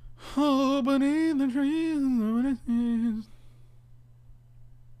 Oh, beneath the trees.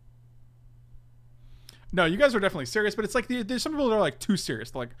 No, you guys are definitely serious, but it's like there's some people that are like too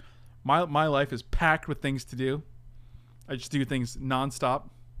serious. They're like, my life is packed with things to do. I just do things nonstop.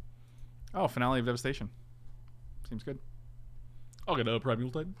 Oh, Finale of Devastation. Seems good. I'll get a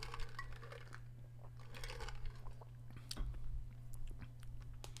Primeval Titan.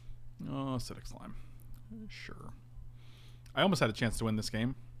 Oh, Acidic Slime. Sure. I almost had a chance to win this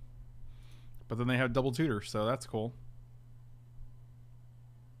game. But then they have double tutor, so that's cool.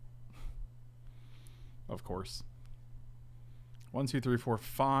 Of course. 1, 2, 3, 4,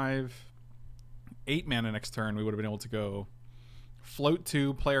 5. 8 mana next turn. We would have been able to go float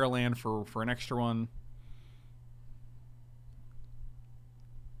 2, play our land for an extra one.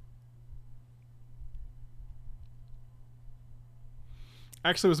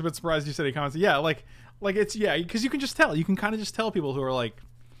 Actually, was a bit surprised you said he comments. Yeah, like it's, yeah, because you can just tell. You can kind of just tell people who are like,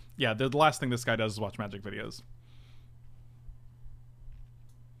 yeah, the last thing this guy does is watch Magic videos.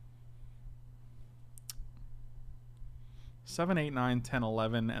 Seven, 8, 9, 10,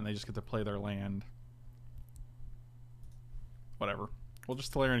 11, and they just get to play their land. Whatever. We'll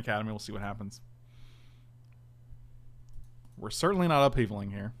just Tolarian Academy. We'll see what happens. We're certainly not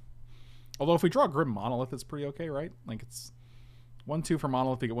upheavaling here. Although if we draw Grim Monolith, it's pretty okay, right? Like it's 1, 2 for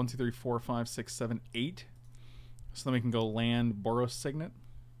Monolith. We get 1, 2, 3, 4, 5, 6, 7, 8. So then we can go land Boros Signet.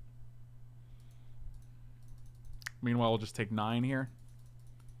 Meanwhile, we'll just take 9 here.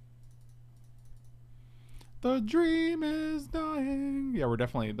 The dream is dying. Yeah, the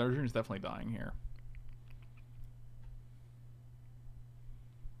dream's definitely dying here.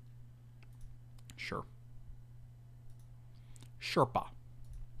 Sure. Sherpa.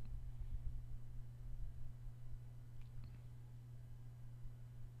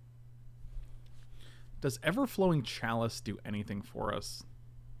 Does Everflowing Chalice do anything for us?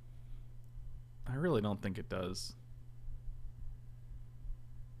 I really don't think it does.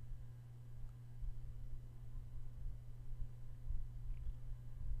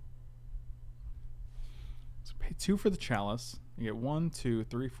 So pay 2 for the Chalice. You get 1, 2,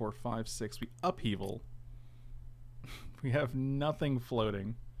 3, 4, 5, 6. We upheaval. We have nothing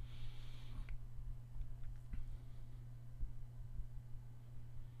floating.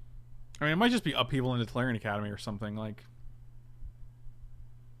 I mean, it might just be upheaval into Tolarian Academy or something, like...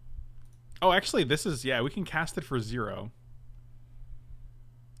 Oh, actually, this is... Yeah, we can cast it for 0.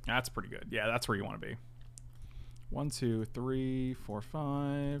 That's pretty good. Yeah, that's where you want to be. 1, 2, 3, 4,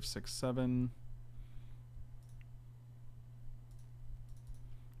 5, 6, 7.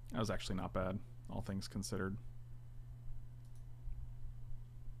 That was actually not bad, all things considered.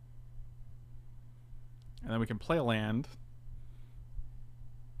 And then we can play a land.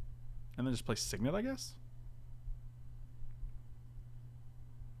 And then just play Signet, I guess?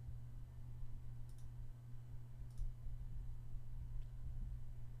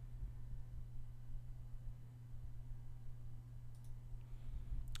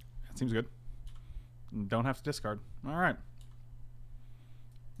 seems good. Don't have to discard. All right.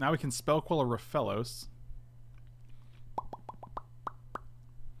 Now we can Spellquell a Raphelos.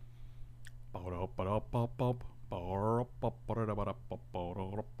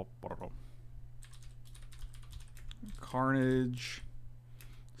 Carnage.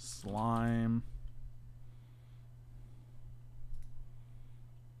 Slime.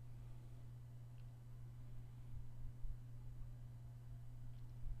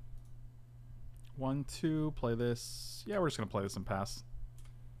 One, two, play this. Yeah, we're just going to play this and pass.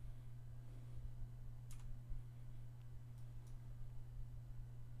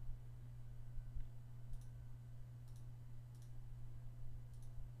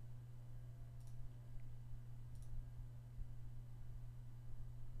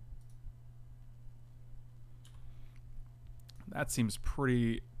 That seems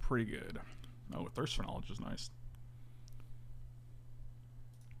pretty good. Oh, Thirst for Knowledge is nice.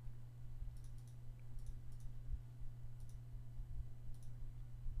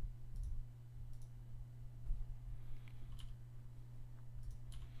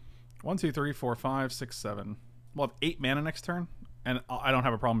 One, two, three, four, five, six, seven. We'll have 8 mana next turn, and I don't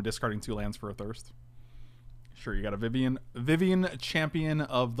have a problem discarding 2 lands for a Thirst. Sure, you got a Vivian Champion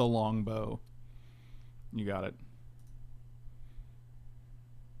of the Longbow. You got it.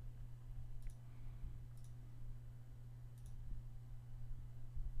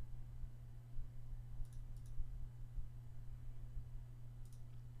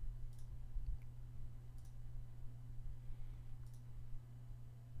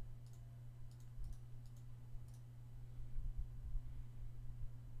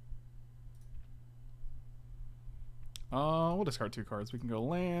 We'll discard 2 cards. We can go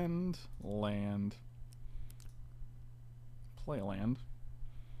land, play a land.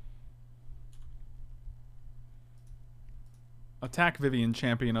 Attack Vivian,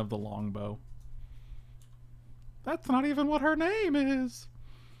 Champion of the Longbow. That's not even what her name is.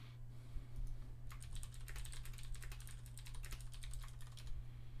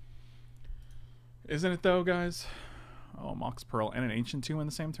 Isn't it though, guys? Oh, Mox Pearl and an Ancient 2 in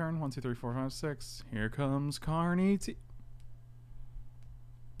the same turn. 1, 2, 3, 4, 5, 6. Here comes Carney T.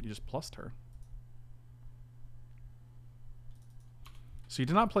 You just plussed her. So you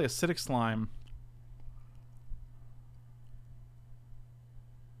did not play Acidic Slime.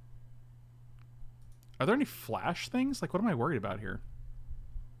 Are there any flash things? Like, what am I worried about here?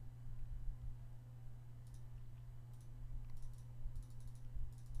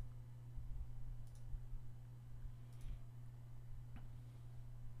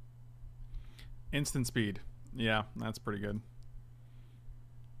 Instant speed. Yeah, that's pretty good.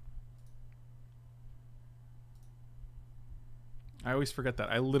 I always forget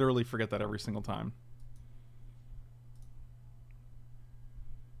that. I literally forget that every single time.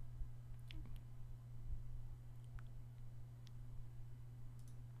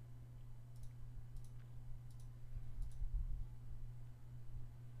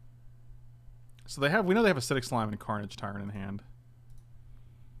 So we know they have Acidic Slime and Carnage Tyrant in hand.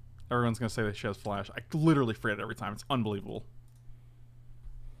 Everyone's going to say that she has flash. I literally forget it every time. It's unbelievable.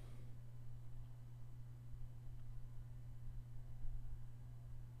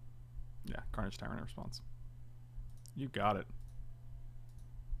 Yeah, Carnage Tyrant in response. You got it.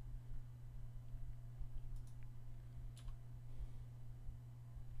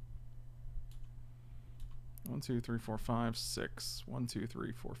 One, two, three, four, five, six. 1, 2,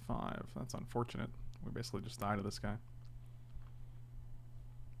 3, 4, 5. That's unfortunate. We basically just died to this guy. I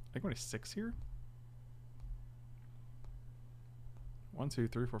think we're 6 here. 1, 2,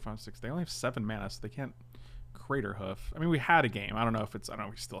 3, 4, 5, 6. They only have 7 mana, so they can't Crater Hoof. I mean, we had a game. I don't know if it's. I don't know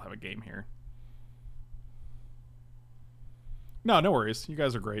if we still have a game here. No, no worries. You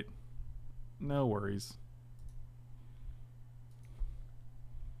guys are great. No worries.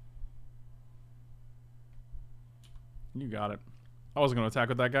 You got it. I wasn't going to attack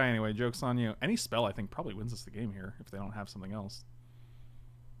with that guy anyway. Joke's on you. Any spell, I think, probably wins us the game here if they don't have something else.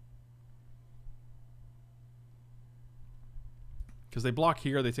 Because they block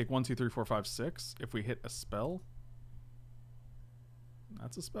here, they take 1, 2, 3, 4, 5, 6. If we hit a spell,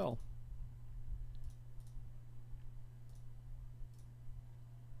 that's a spell.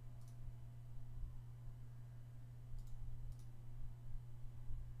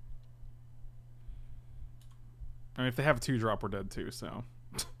 I mean, if they have a 2-drop, we're dead too, so.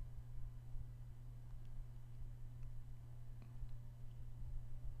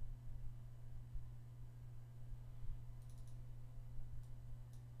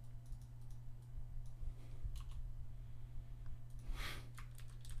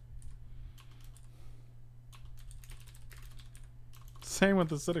 insane with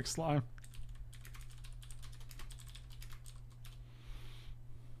acidic slime.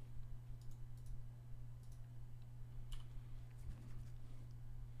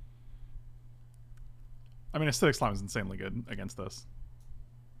 I mean, acidic slime is insanely good against this.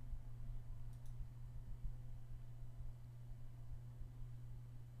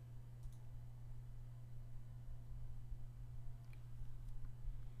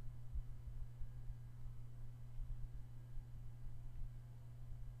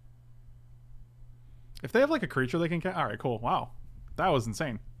 If they have like a creature they can catch, all right, cool. Wow, that was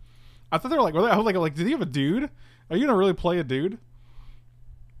insane. I thought they were like, I was like, did he have a dude? Are you gonna really play a dude?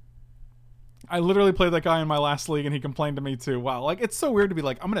 I literally played that guy in my last league, and he complained to me too. Wow, like it's so weird to be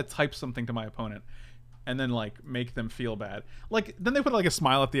like, I'm gonna type something to my opponent, and then like make them feel bad. Like then they put like a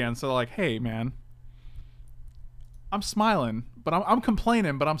smile at the end, so they're like, hey man, I'm smiling, but I'm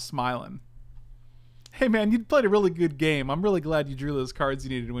complaining, but I'm smiling. Hey man, you played a really good game. I'm really glad you drew those cards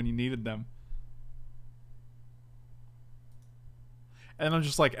you needed when you needed them. And I'm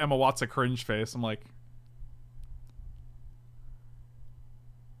just like Emma Watson cringe face. I'm like,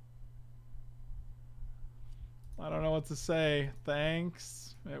 I don't know what to say.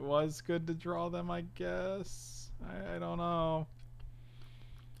 Thanks. It was good to draw them, I guess. I don't know.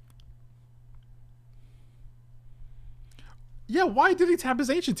 Yeah, why did he tap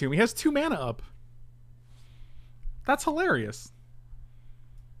his Ancient Tomb? He has 2 mana up. That's hilarious.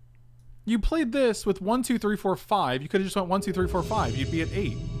 You played this with 1, 2, 3, 4, 5. You could have just went 1, 2, 3, 4, 5. You'd be at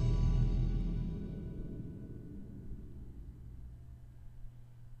 8.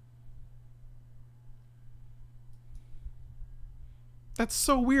 That's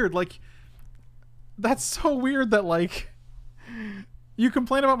so weird. Like, that's so weird that like you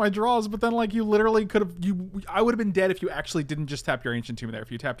complain about my draws, but then like you literally could have I would have been dead if you actually didn't just tap your Ancient Tomb there.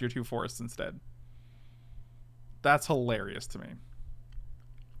 If you tapped your 2 forests instead. That's hilarious to me.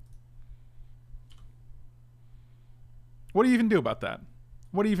 What do you even do about that?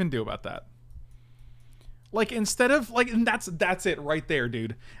 What do you even do about that? Like, instead of, like, and that's it right there,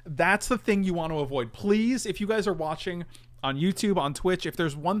 dude. That's the thing you want to avoid. Please, if you guys are watching on YouTube, on Twitch, if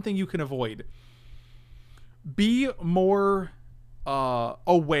there's one thing you can avoid, be more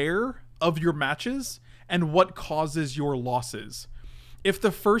aware of your matches and what causes your losses. If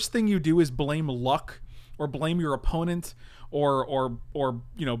the first thing you do is blame luck or blame your opponent or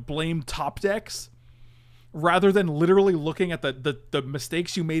you know, blame top decks, rather than literally looking at the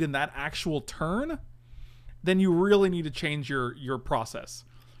mistakes you made in that actual turn, then you really need to change your process,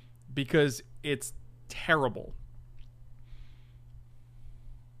 because it's terrible.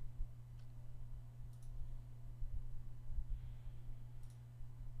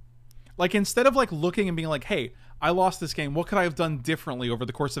 Like, instead of like looking and being like, hey, I lost this game, what could I have done differently over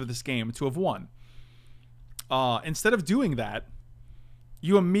the course of this game to have won? Instead of doing that,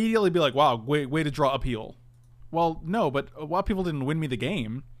 you immediately be like, wow, way to draw upheaval. Well, no, but a lot of people didn't win me the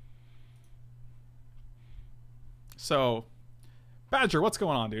game. So, Badger, what's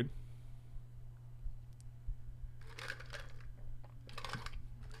going on, dude?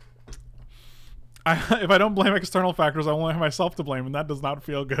 If I don't blame external factors, I only have myself to blame, and that does not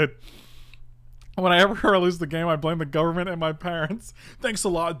feel good. When I ever lose the game, I blame the government and my parents. Thanks a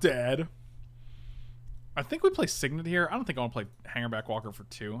lot, Dad. I think we play Signet here. I don't think I want to play Hangerback Walker for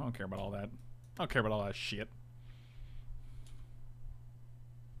 2. I don't care about all that. I don't care about all that shit.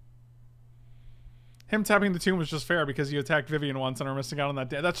 Him tapping the tomb was just fair because you attacked Vivian once and are missing out on that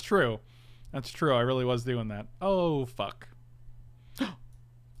day. That's true. That's true. I really was doing that. Oh, fuck. God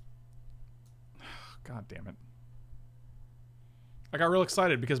damn it. I got real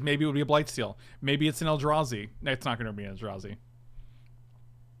excited because maybe it would be a Blightsteel. Maybe it's an Eldrazi. No, it's not going to be an Eldrazi.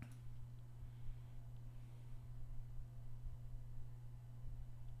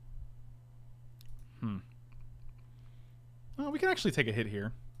 Well, we can actually take a hit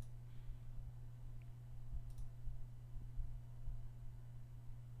here.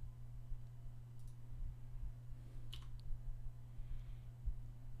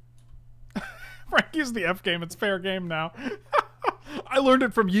 Frankie's the F game. It's fair game now. I learned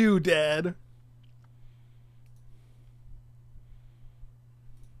it from you, Dad.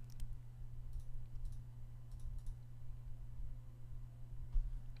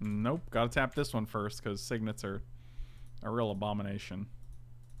 Nope. Gotta tap this one first because signets are a real abomination.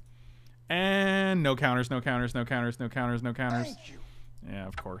 And no counters, no counters, no counters, no counters, no counters. Thank you. Yeah,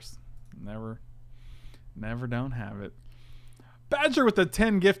 of course. Never don't have it. Badger with the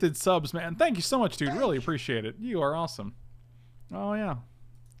 10 gifted subs, man. Thank you so much, dude. Really appreciate it. You are awesome. Oh, yeah.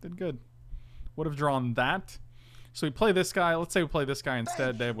 Did good. Would have drawn that. So we play this guy. Let's say we play this guy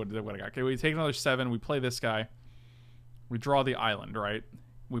instead. They would have got. Okay, we take another 7. We play this guy. We draw the island, right?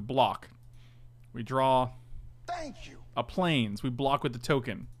 We block. We draw Thank you. a plains. We block with the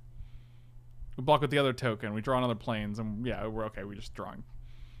token. We block with the other token. We draw another plains, and yeah, we're okay. We're just drawing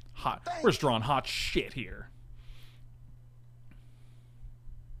hot. We're just drawing hot shit here.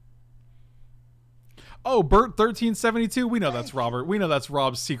 Oh, Bert1372. We know that's Robert. We know that's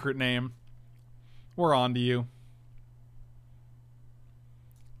Rob's secret name. We're on to you.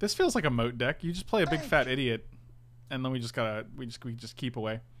 This feels like a moat deck. You just play a big fat idiot, and then we just keep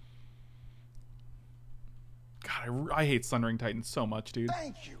away. God, I hate Sundering Titan so much, dude.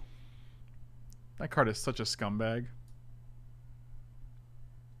 Thank you. That card is such a scumbag.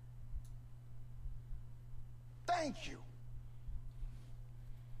 Thank you.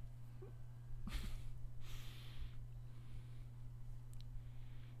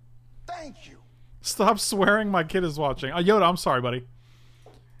 Thank you. Stop swearing, my kid is watching. Yoda, I'm sorry, buddy.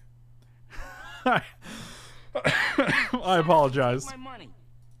 I apologize. My money.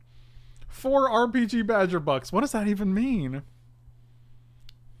 4 RPG Badger Bucks. What does that even mean?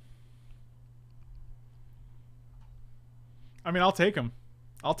 I mean, I'll take them.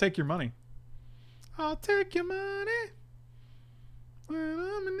 I'll take your money. I'll take your money when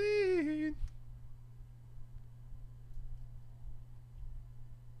I'm in need.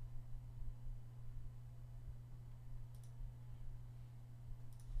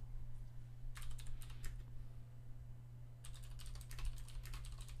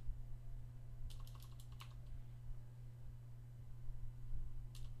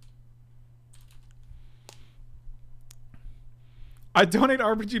 I donate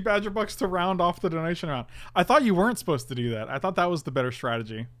RPG Badger Bucks to round off the donation amount. I thought you weren't supposed to do that. I thought that was the better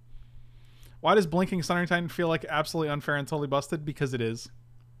strategy. Why does Blinking Sundering Titan feel like absolutely unfair and totally busted? Because it is.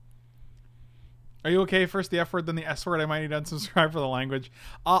 Are you okay? First the F word, then the S word. I might need to unsubscribe for the language.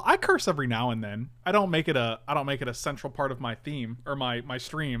 I curse every now and then. I don't make it a central part of my theme or my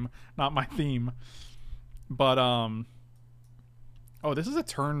stream, not my theme. But oh, this is a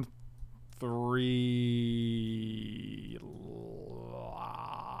turn 3.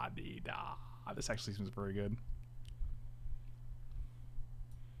 This actually seems very good.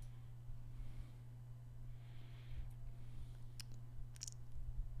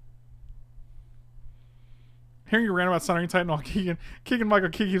 Hearing you rant about Sundering Titan while Keegan Michael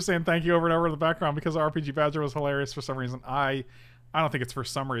keeps saying thank you over and over in the background because RPG Badger was hilarious for some reason. I don't think it's for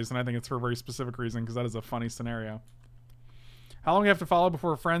some reason. I think it's for a very specific reason because that is a funny scenario. How long do we have to follow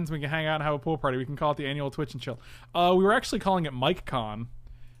before we're friends? We can hang out and have a pool party. We can call it the annual Twitch and chill. We were actually calling it MikeCon,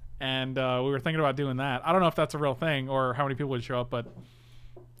 and we were thinking about doing that. I don't know if that's a real thing or how many people would show up, but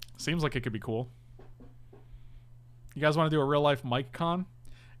seems like it could be cool. You guys want to do a real life MikeCon?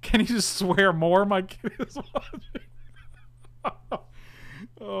 Can you just swear more? My kid is watching.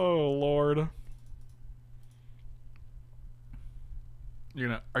 Oh Lord. Are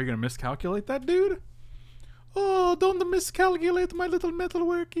you gonna miscalculate that, dude? Oh, don't miscalculate my little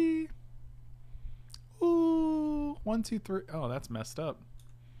metalworky. Ooh, 1, 2, 3. Oh, that's messed up.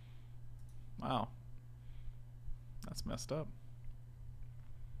 Wow, that's messed up.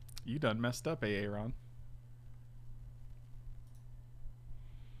 You done messed up, Aaron.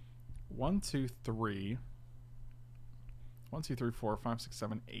 1, 2, 3. 1, 2, 3, 4, 5, 6,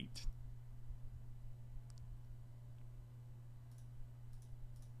 7, 8.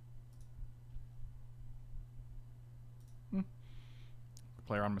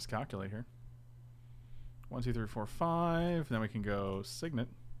 Play around, miscalculate here. 1, 2, 3, 4, 5. Then we can go Signet.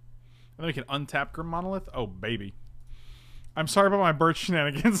 And then we can untap Grim Monolith. Oh, baby. I'm sorry about my bird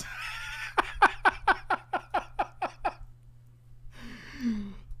shenanigans.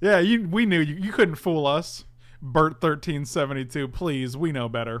 Yeah, we knew you couldn't fool us. Bert1372, please, we know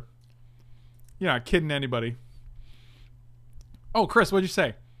better. You're not kidding anybody. Oh, Chris, what'd you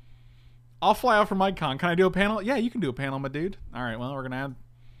say? I'll fly out for MikeCon. Can I do a panel? Yeah, you can do a panel, my dude. All right, well, we're gonna add.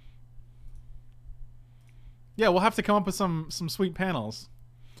 Yeah, we'll have to come up with some sweet panels.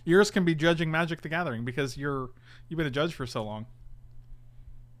 Yours can be judging Magic the Gathering because you've been a judge for so long.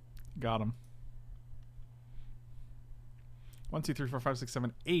 Got him. 1, 2, 3, 4, 5, 6,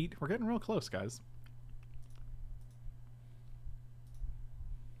 7, 8. We're getting real close, guys.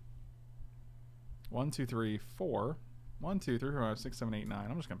 1, 2, 3, 4. 1, 2, 3, 4, 5, 6, 7, 8, 9.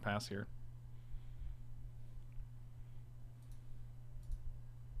 I'm just gonna pass here.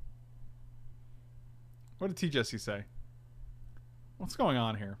 What did TJC say? What's going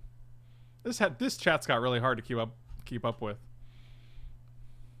on here? This chat's got really hard to keep up with.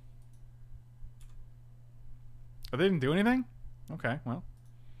 Oh, they didn't do anything? Okay, well.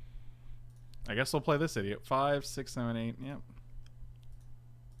 I guess we'll play this idiot. 5, 6, 7, 8. Yep.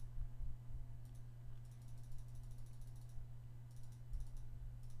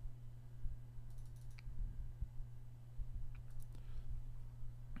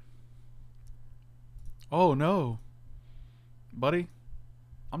 Oh no. Buddy,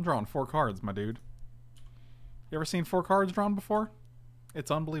 I'm drawing 4 cards, my dude. You ever seen 4 cards drawn before?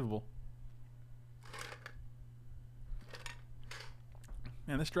 It's unbelievable.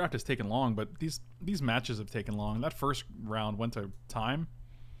 Man, this draft has taken long, but these matches have taken long. That first round went to time.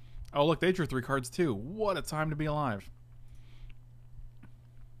 Oh, look, they drew 3 cards too. What a time to be alive.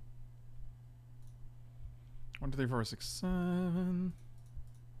 1, 2, 3, 4, 6, 7.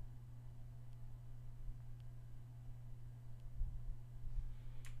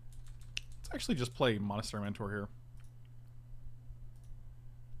 Let's actually just play Monastery Mentor here.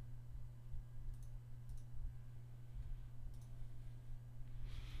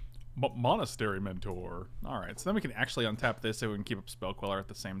 Monastery Mentor. Alright, so then we can actually untap this so we can keep up Spell Queller at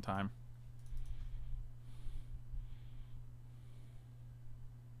the same time.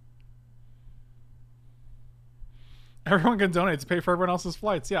 Everyone can donate to pay for everyone else's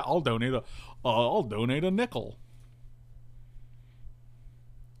flights. Yeah, I'll donate a nickel.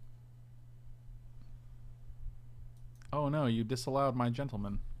 Oh no, you disallowed my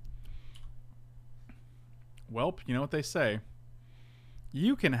gentleman. Welp, you know what they say.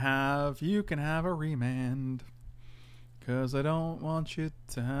 You can have a remand. 'Cause I don't want you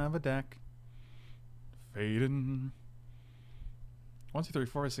to have a deck. Faden. 1, 2, 3,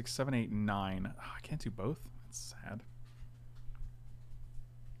 4, 6, 7, 8, 9. Oh, I can't do both. That's sad.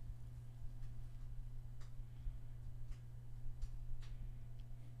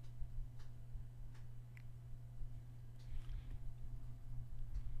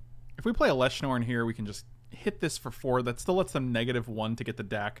 If we play a Leshnorn here, we can just hit this for 4. That still lets them -1 to get the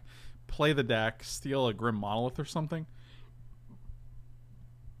deck. Play the deck, steal a Grim Monolith or something.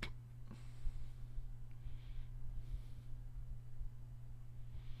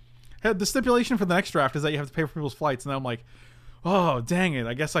 Hey, the stipulation for the next draft is that you have to pay for people's flights, and I'm like, oh, dang it.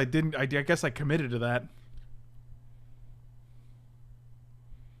 I guess I didn't. I guess I committed to that.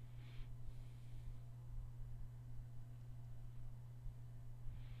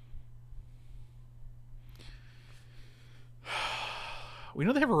 We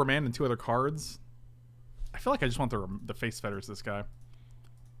know they have a Remand and 2 other cards. I feel like I just want the Face Fetters this guy.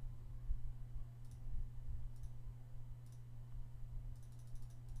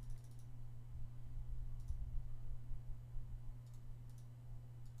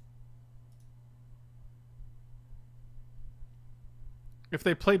 If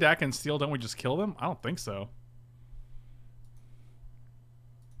they play Dak and Steel, don't we just kill them? I don't think so.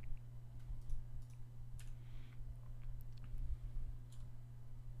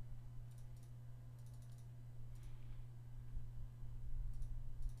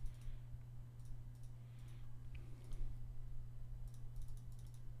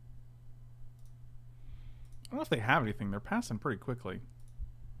 I don't know if they have anything. They're passing pretty quickly.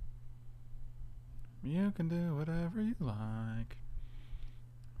 You can do whatever you like.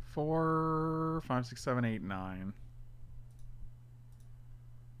 4, 5, 6, 7, 8, 9.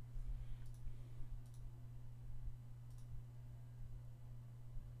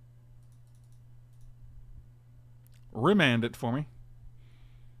 Remand it for me.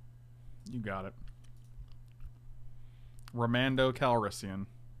 You got it. Ramando Calrissian.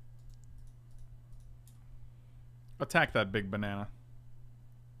 Attack that big banana.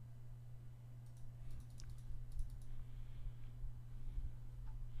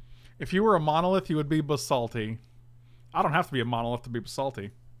 If you were a monolith, you would be Basalti. I don't have to be a monolith to be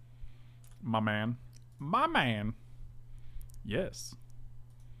Basalti. My man. My man. Yes.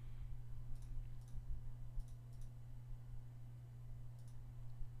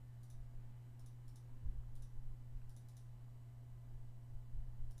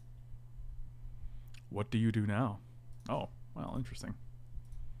 What do you do now? Oh, well, interesting.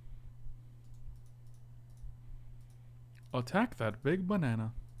 Attack that big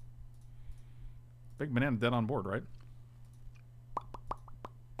banana. Big banana dead on board, right?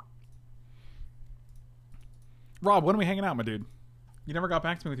 Rob, when are we hanging out, my dude? You never got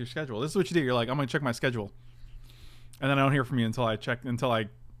back to me with your schedule. This is what you do. You're like, I'm gonna check my schedule, and then I don't hear from you until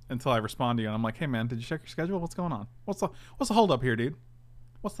I respond to you, and I'm like, hey man, did you check your schedule? What's going on? What's the hold up here, dude?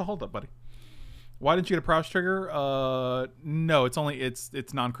 What's the hold up, buddy? Why didn't you get a prowess trigger? No,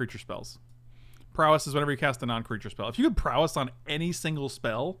 it's non-creature spells. Prowess is whenever you cast a non-creature spell. If you could prowess on any single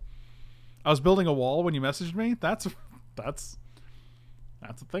spell, I was building a wall when you messaged me. That's a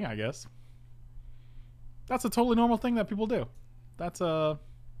thing, I guess. That's a totally normal thing that people do. That's a.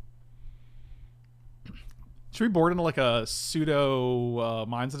 Should we board into like a pseudo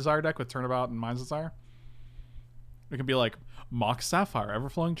Mind's Desire deck with Turnabout and Mind's Desire? It can be like Mox Sapphire,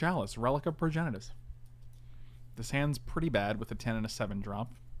 Everflowing Chalice, Relic of Progenitus. This hand's pretty bad with a 10 and a 7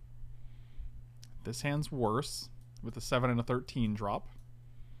 drop. This hand's worse with a 7 and a 13 drop.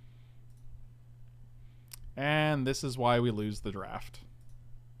 And this is why we lose the draft.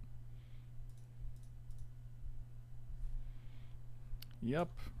 Yep.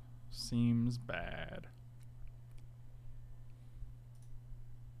 Seems bad.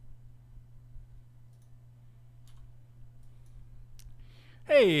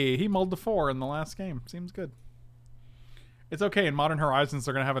 Hey, he mulled to 4 in the last game. Seems good. It's okay. In Modern Horizons,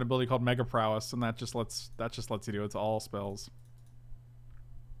 they're gonna have an ability called Mega Prowess, and that just lets you do it. It's all spells.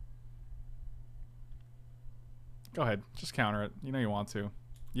 Go ahead, just counter it. You know you want to.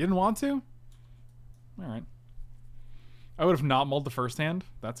 You didn't want to? All right. I would have not mulled the first hand.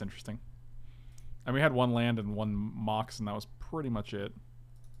 That's interesting. And we had one land and one Mox, and that was pretty much it.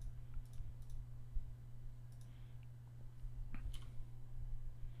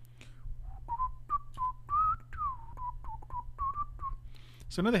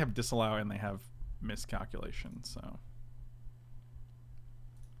 So now they have disallow and they have miscalculation, so.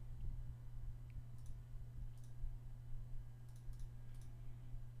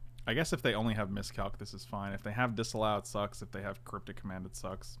 I guess if they only have miscalc, this is fine. If they have disallow, it sucks. If they have cryptic command, it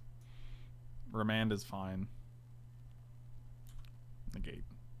sucks. Remand is fine. Negate.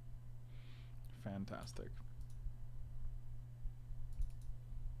 Fantastic.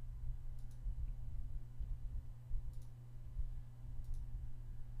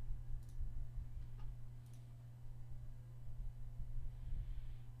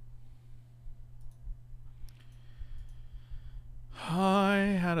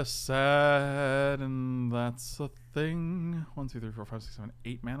 I had a set, and that's a thing. 1, 2, 3, 4, 5, 6, 7,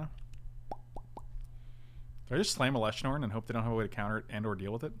 8 mana. Do I just slam a Leshnorn and hope they don't have a way to counter it and or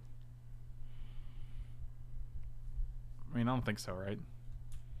deal with it? I mean, I don't think so, right?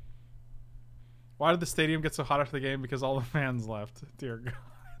 Why did the stadium get so hot after the game? Because all the fans left. Dear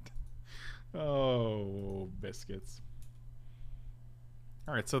God. Oh, biscuits.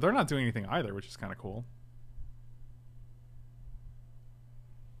 Alright, so they're not doing anything either, which is kind of cool.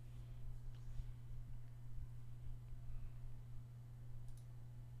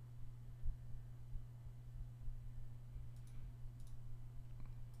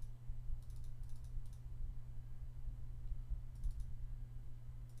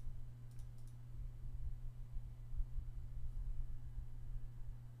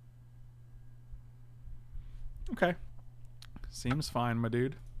 Okay. Seems fine, my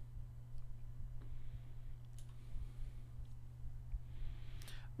dude.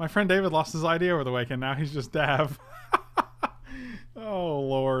 My friend David lost his ID over the weekend. Now he's just Dav. Oh,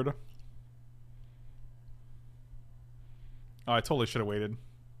 Lord. Oh, I totally should have waited.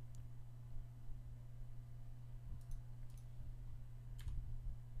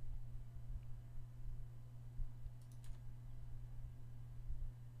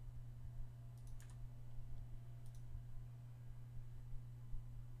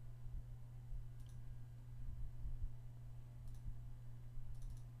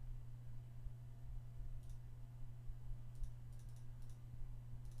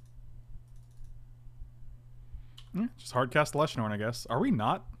 Just hardcast Leshnorn, I guess. Are we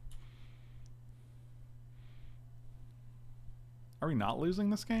not losing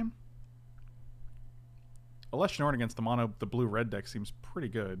this game? A Leshnorn against the blue-red deck seems pretty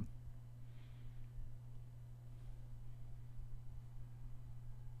good.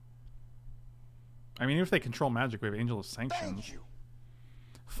 I mean, even if they control magic, we have Angel of Sanctions. Thank you.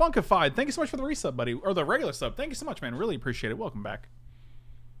 Funkified, thank you so much for the resub, buddy. Or the regular sub. Thank you so much, man. Really appreciate it. Welcome back.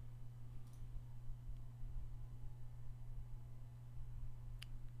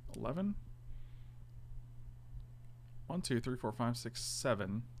 $11. 1, 2, 3, 4, 5, 6,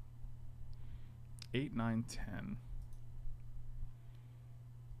 7, 8, 9, 10.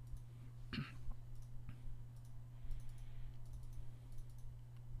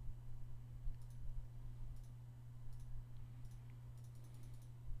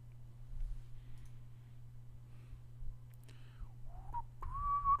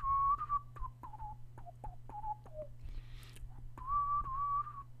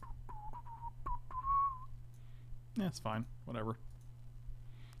 Yeah, it's fine. Whatever.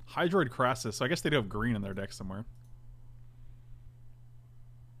 Hydroid Crassus. So I guess they do have green in their deck somewhere.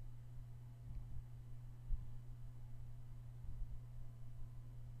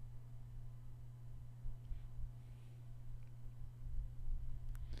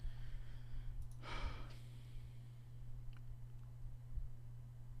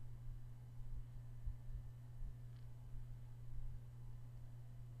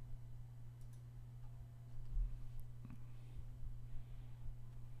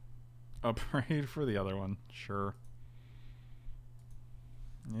 Upgrade for the other one. Sure.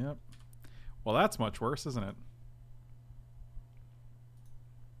 Yep. Well, that's much worse, isn't it?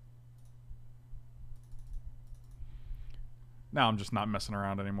 Now I'm just not messing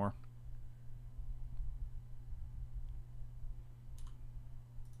around anymore.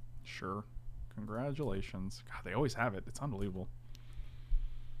 Sure. Congratulations. God, they always have it. It's unbelievable.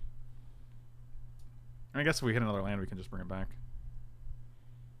 I guess if we hit another land, we can just bring it back.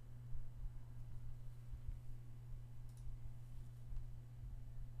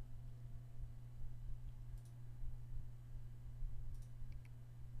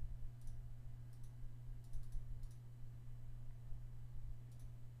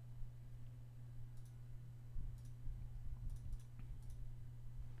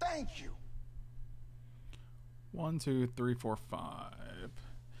 Thank you. 1, 2, 3, 4, 5.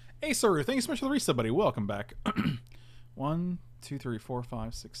 Hey, Saru, thank you so much for the resub, buddy. Welcome back. 1, 2, 3, 4,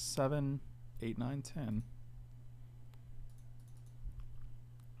 5, 6, 7, 8, 9, 10.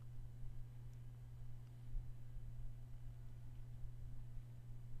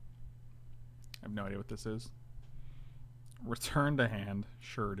 I have no idea what this is. Return to hand.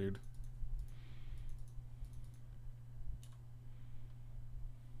 Sure, dude.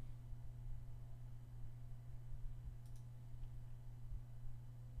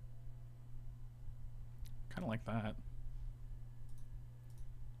 Kind of like that.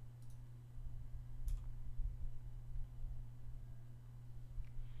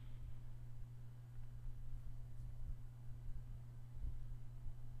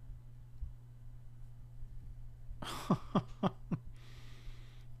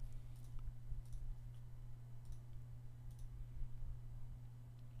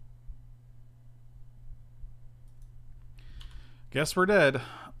 Guess we're dead.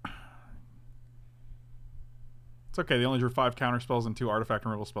 It's okay, they only drew 5 counter spells and 2 artifact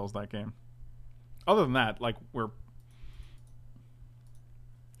removal spells that game. Other than that, like,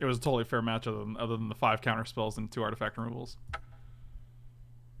 it was a totally fair match other than the 5 counter spells and 2 artifact removals.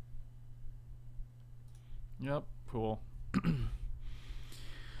 Yep, cool.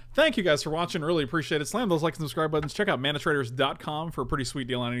 Thank you guys for watching. Really appreciate it. Slam those like and subscribe buttons. Check out manatraders.com for a pretty sweet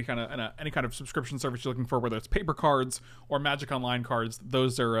deal on any kind of subscription service you're looking for, whether it's paper cards or Magic Online cards.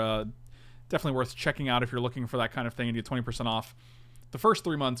 Those are definitely worth checking out if you're looking for that kind of thing, and you get 20% off the first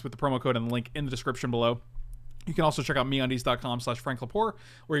 3 months with the promo code and the link in the description below. You can also check out meundies.com/FrankLepore,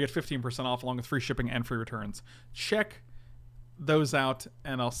 where you get 15% off along with free shipping and free returns. Check those out,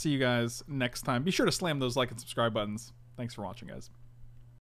 and I'll see you guys next time. Be sure to slam those like and subscribe buttons. Thanks for watching, guys.